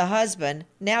he, the husband,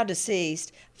 now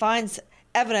deceased, finds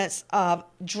evidence of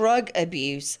drug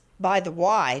abuse by the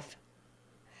wife,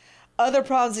 other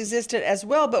problems existed as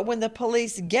well, but when the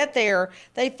police get there,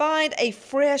 they find a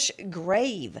fresh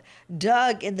grave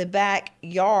dug in the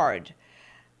backyard.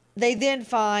 They then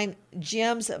find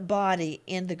Jim's body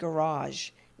in the garage.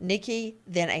 Nikki,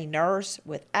 then a nurse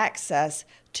with access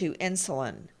to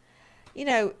insulin. You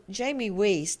know, Jamie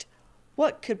Wiest,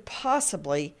 what could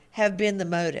possibly have been the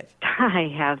motive?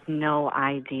 I have no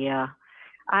idea.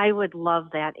 I would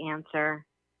love that answer.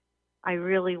 I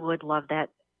really would love that,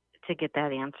 to get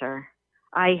that answer.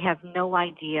 I have no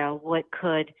idea what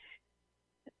could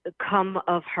come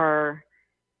of her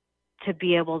to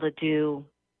be able to do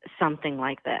something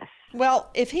like this. Well,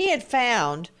 if he had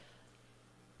found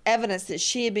evidence that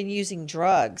she had been using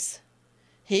drugs,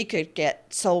 he could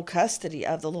get sole custody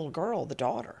of the little girl, the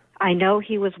daughter. I know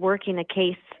he was working a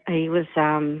case. He was,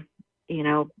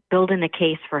 building a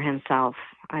case for himself.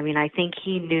 I mean, I think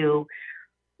he knew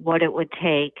what it would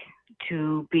take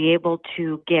to be able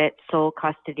to get sole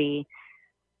custody,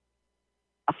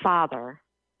 a father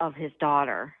of his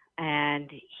daughter. And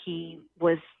he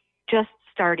was just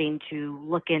starting to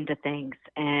look into things.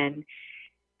 And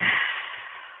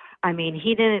I mean,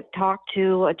 he didn't talk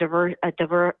to a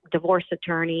divorce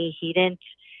attorney. He didn't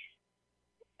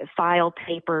file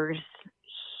papers.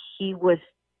 He was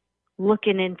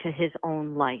looking into his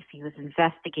own life. He was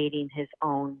investigating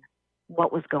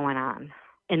what was going on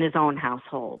in his own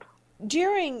household.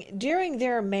 During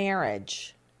their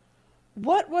marriage,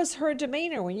 what was her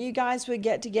demeanor when you guys would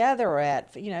get together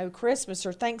at, Christmas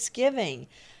or Thanksgiving?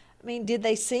 I mean, did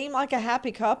they seem like a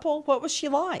happy couple? What was she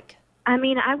like? I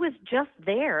mean, I was just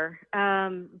there,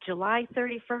 July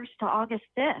 31st to August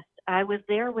 5th. I was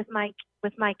there with my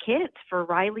kids for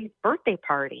Riley's birthday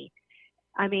party.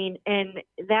 I mean, and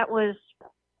that was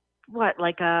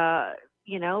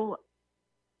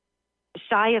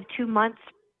shy of 2 months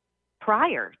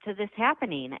prior to this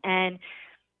happening. And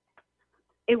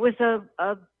it was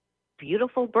a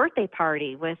beautiful birthday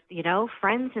party with,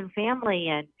 friends and family.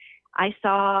 And I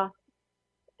saw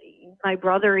my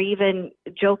brother even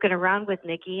joking around with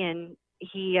Nikki, and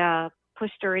he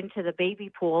pushed her into the baby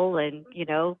pool and,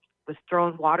 was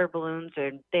throwing water balloons,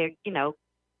 and they,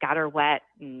 got her wet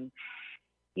and,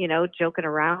 joking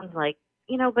around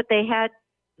but they had,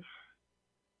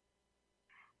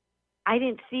 I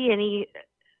didn't see any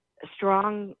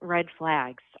strong red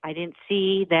flags. I didn't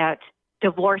see that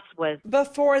divorce was.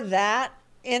 Before that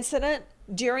incident,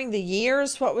 during the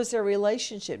years, what was their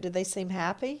relationship? Did they seem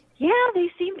happy? Yeah, they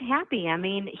seemed happy. I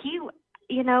mean, he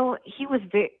was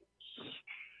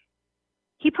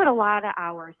he put a lot of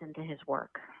hours into his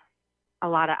work.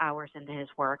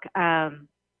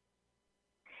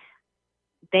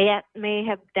 That may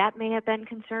have been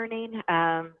concerning.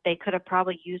 They could have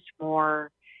probably used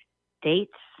more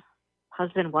dates,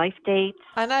 husband-wife dates.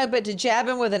 I know, but to jab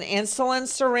him with an insulin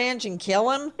syringe and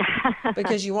kill him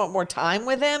because you want more time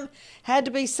with him had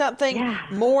to be something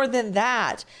more than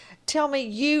that. Tell me,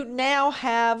 you now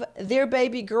have their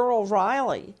baby girl,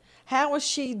 Riley. How is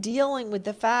she dealing with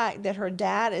the fact that her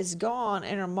dad is gone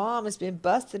and her mom has been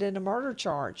busted in a murder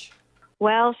charge?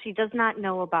 Well, she does not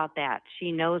know about that.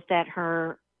 She knows that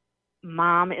her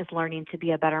mom is learning to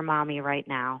be a better mommy right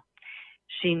now.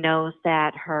 She knows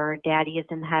that her daddy is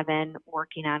in heaven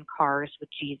working on cars with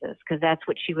Jesus, because that's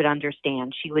what she would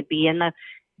understand. She would be in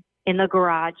the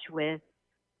garage with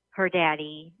her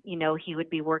daddy, he would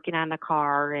be working on the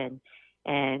car and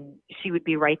she would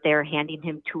be right there handing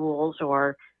him tools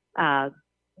or,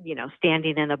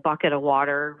 standing in a bucket of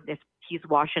water if he's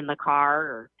washing the car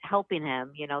or helping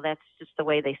him. That's just the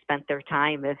way they spent their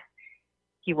time if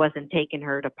he wasn't taking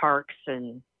her to parks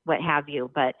and what have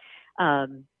you. But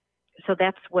so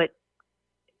that's what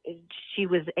she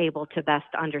was able to best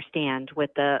understand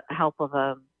with the help of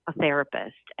a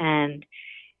therapist. And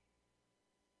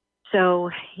so,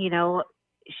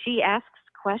 she asks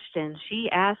questions. She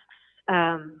asks,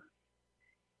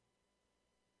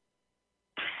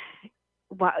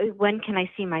 when can I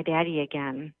see my daddy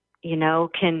again?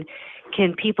 Can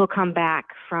people come back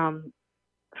from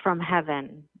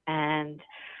heaven? And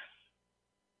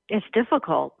it's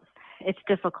difficult. It's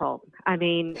difficult. I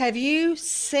mean, have you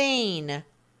seen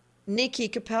Nikki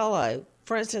Capello,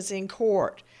 for instance, in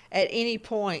court at any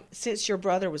point since your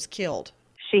brother was killed?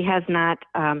 She has not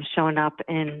shown up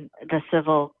in the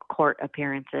civil court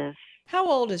appearances. How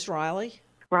old is Riley?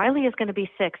 Riley is going to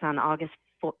be 6 on August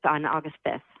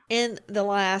 5th. In the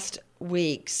last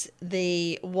weeks,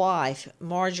 the wife,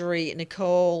 Marjorie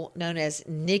Nicole, known as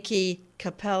Nikki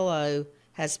Capello,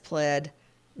 has pled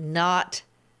not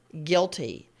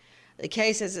guilty. The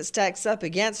case as it stacks up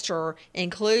against her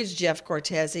includes Jeff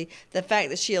Cortese, the fact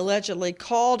that she allegedly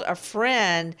called a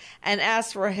friend and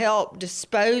asked for help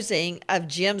disposing of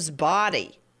Jim's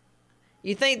body.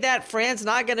 You think that friend's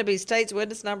not going to be state's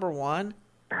witness number 1?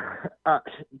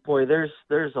 Boy, there's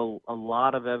a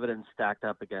lot of evidence stacked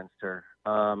up against her.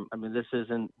 This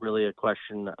isn't really a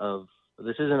question of,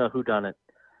 this isn't a whodunit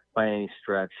by any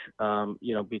stretch.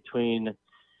 Between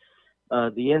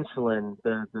the insulin,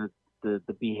 the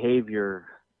behavior,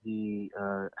 the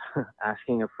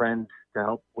asking a friend to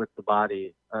help with the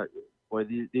body,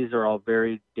 these are all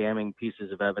very damning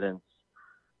pieces of evidence.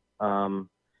 The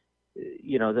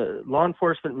law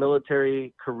enforcement,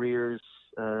 military careers,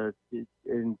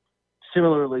 and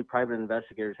similarly, private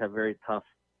investigators have very tough,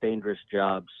 dangerous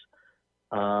jobs.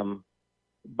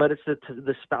 But it's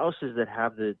the spouses that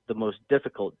have the most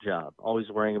difficult job, always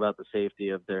worrying about the safety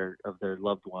of their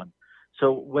loved one.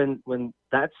 So when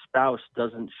that spouse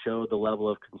doesn't show the level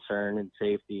of concern and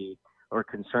safety or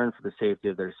concern for the safety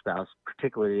of their spouse,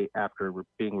 particularly after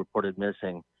being reported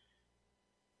missing,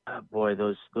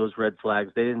 those red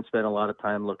flags, they didn't spend a lot of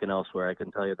time looking elsewhere, I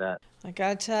can tell you that. I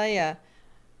got to tell you,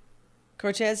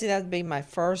 Cortese, that would be my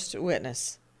first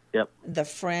witness. Yep. The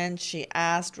friend she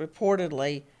asked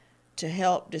reportedly to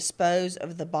help dispose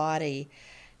of the body.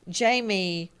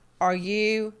 Jamie, are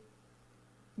you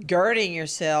girding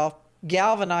yourself,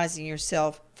 galvanizing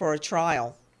yourself for a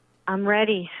trial? I'm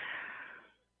ready.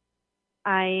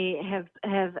 I've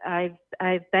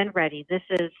been ready. This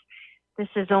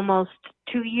is almost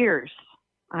 2 years.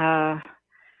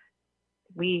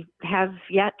 We have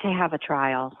yet to have a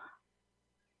trial.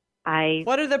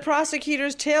 What do the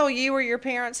prosecutors tell you or your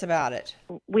parents about it?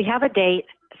 We have a date,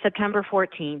 September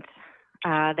 14th.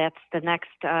 That's the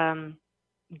next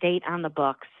date on the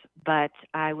books. But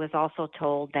I was also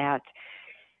told that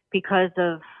because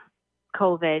of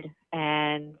COVID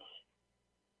and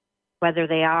whether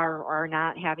they are or are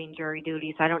not having jury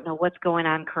duties, I don't know what's going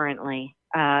on currently,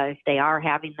 if they are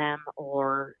having them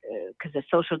or because of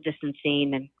social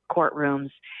distancing and courtrooms.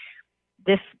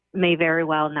 This may very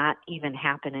well not even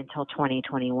happen until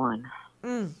 2021.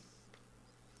 And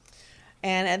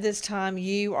at this time,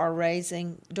 you are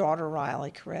raising daughter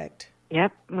Riley, correct?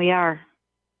 Yep, we are.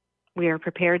 We are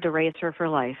prepared to raise her for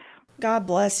life. God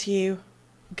bless you.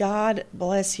 God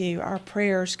bless you. Our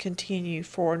prayers continue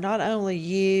for not only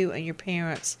you and your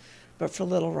parents, but for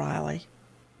little Riley.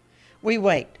 We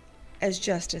wait as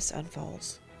justice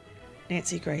unfolds.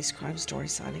 Nancy Grace, Crime Story,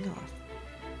 signing off.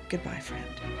 Goodbye, friend.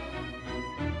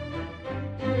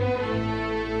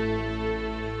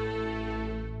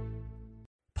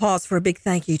 Pause for a big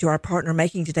thank you to our partner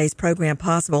making today's program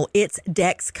possible. It's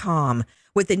Dexcom.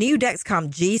 With the new Dexcom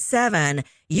G7,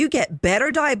 you get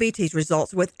better diabetes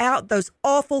results without those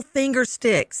awful finger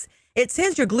sticks. It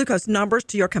sends your glucose numbers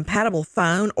to your compatible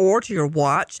phone or to your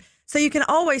watch, so you can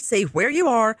always see where you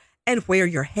are and where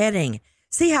you're heading.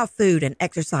 See how food and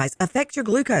exercise affect your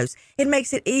glucose. It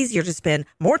makes it easier to spend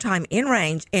more time in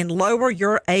range and lower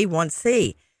your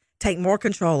A1C. Take more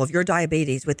control of your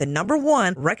diabetes with the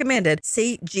 #1 recommended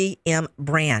CGM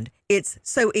brand. It's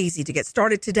so easy to get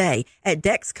started today at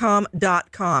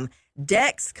Dexcom.com.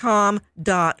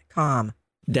 Dexcom.com.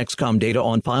 Dexcom data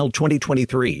on file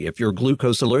 2023. If your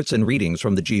glucose alerts and readings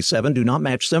from the G7 do not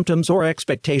match symptoms or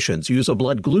expectations, use a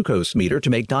blood glucose meter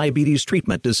to make diabetes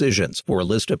treatment decisions. For a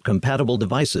list of compatible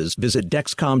devices, visit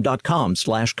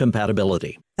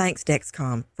Dexcom.com/compatibility. Thanks,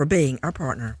 Dexcom, for being our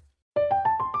partner.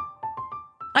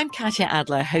 I'm Katya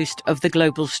Adler, host of The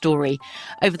Global Story.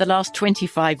 Over the last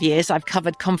 25 years, I've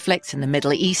covered conflicts in the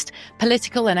Middle East,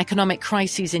 political and economic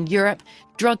crises in Europe,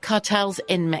 drug cartels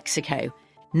in Mexico.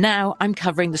 Now I'm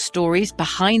covering the stories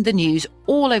behind the news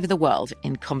all over the world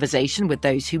in conversation with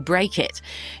those who break it.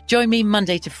 Join me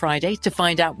Monday to Friday to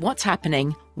find out what's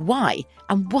happening, why,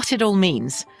 and what it all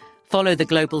means. Follow The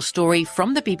Global Story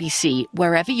from the BBC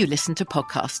wherever you listen to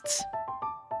podcasts.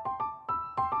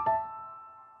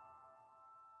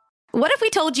 What if we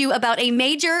told you about a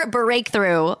major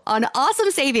breakthrough on awesome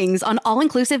savings on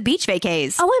all-inclusive beach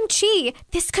vacays? OMG,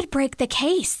 this could break the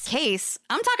case. Case?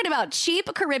 I'm talking about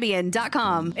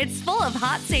CheapCaribbean.com. It's full of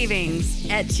hot savings.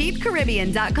 At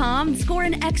CheapCaribbean.com, score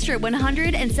an extra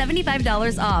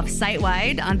 $175 off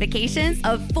site-wide on vacations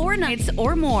of 4 nights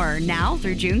or more now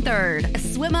through June 3rd. A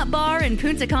swim-up bar in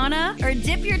Punta Cana or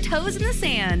dip your toes in the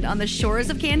sand on the shores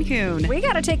of Cancun. We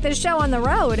gotta take this show on the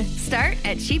road. Start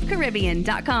at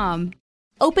CheapCaribbean.com.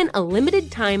 Open a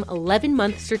limited-time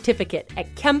 11-month certificate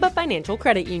at Kemba Financial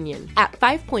Credit Union. At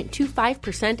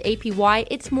 5.25% APY,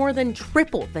 it's more than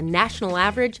triple the national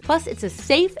average, plus it's a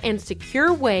safe and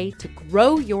secure way to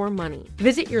grow your money.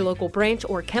 Visit your local branch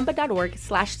or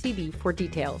kemba.org/cb for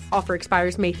details. Offer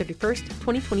expires May 31st,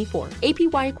 2024.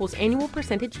 APY equals annual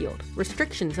percentage yield.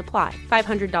 Restrictions apply.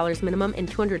 $500 minimum and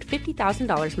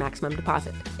 $250,000 maximum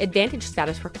deposit. Advantage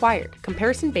status required.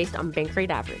 Comparison based on bank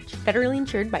rate average. Federally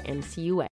insured by NCUA.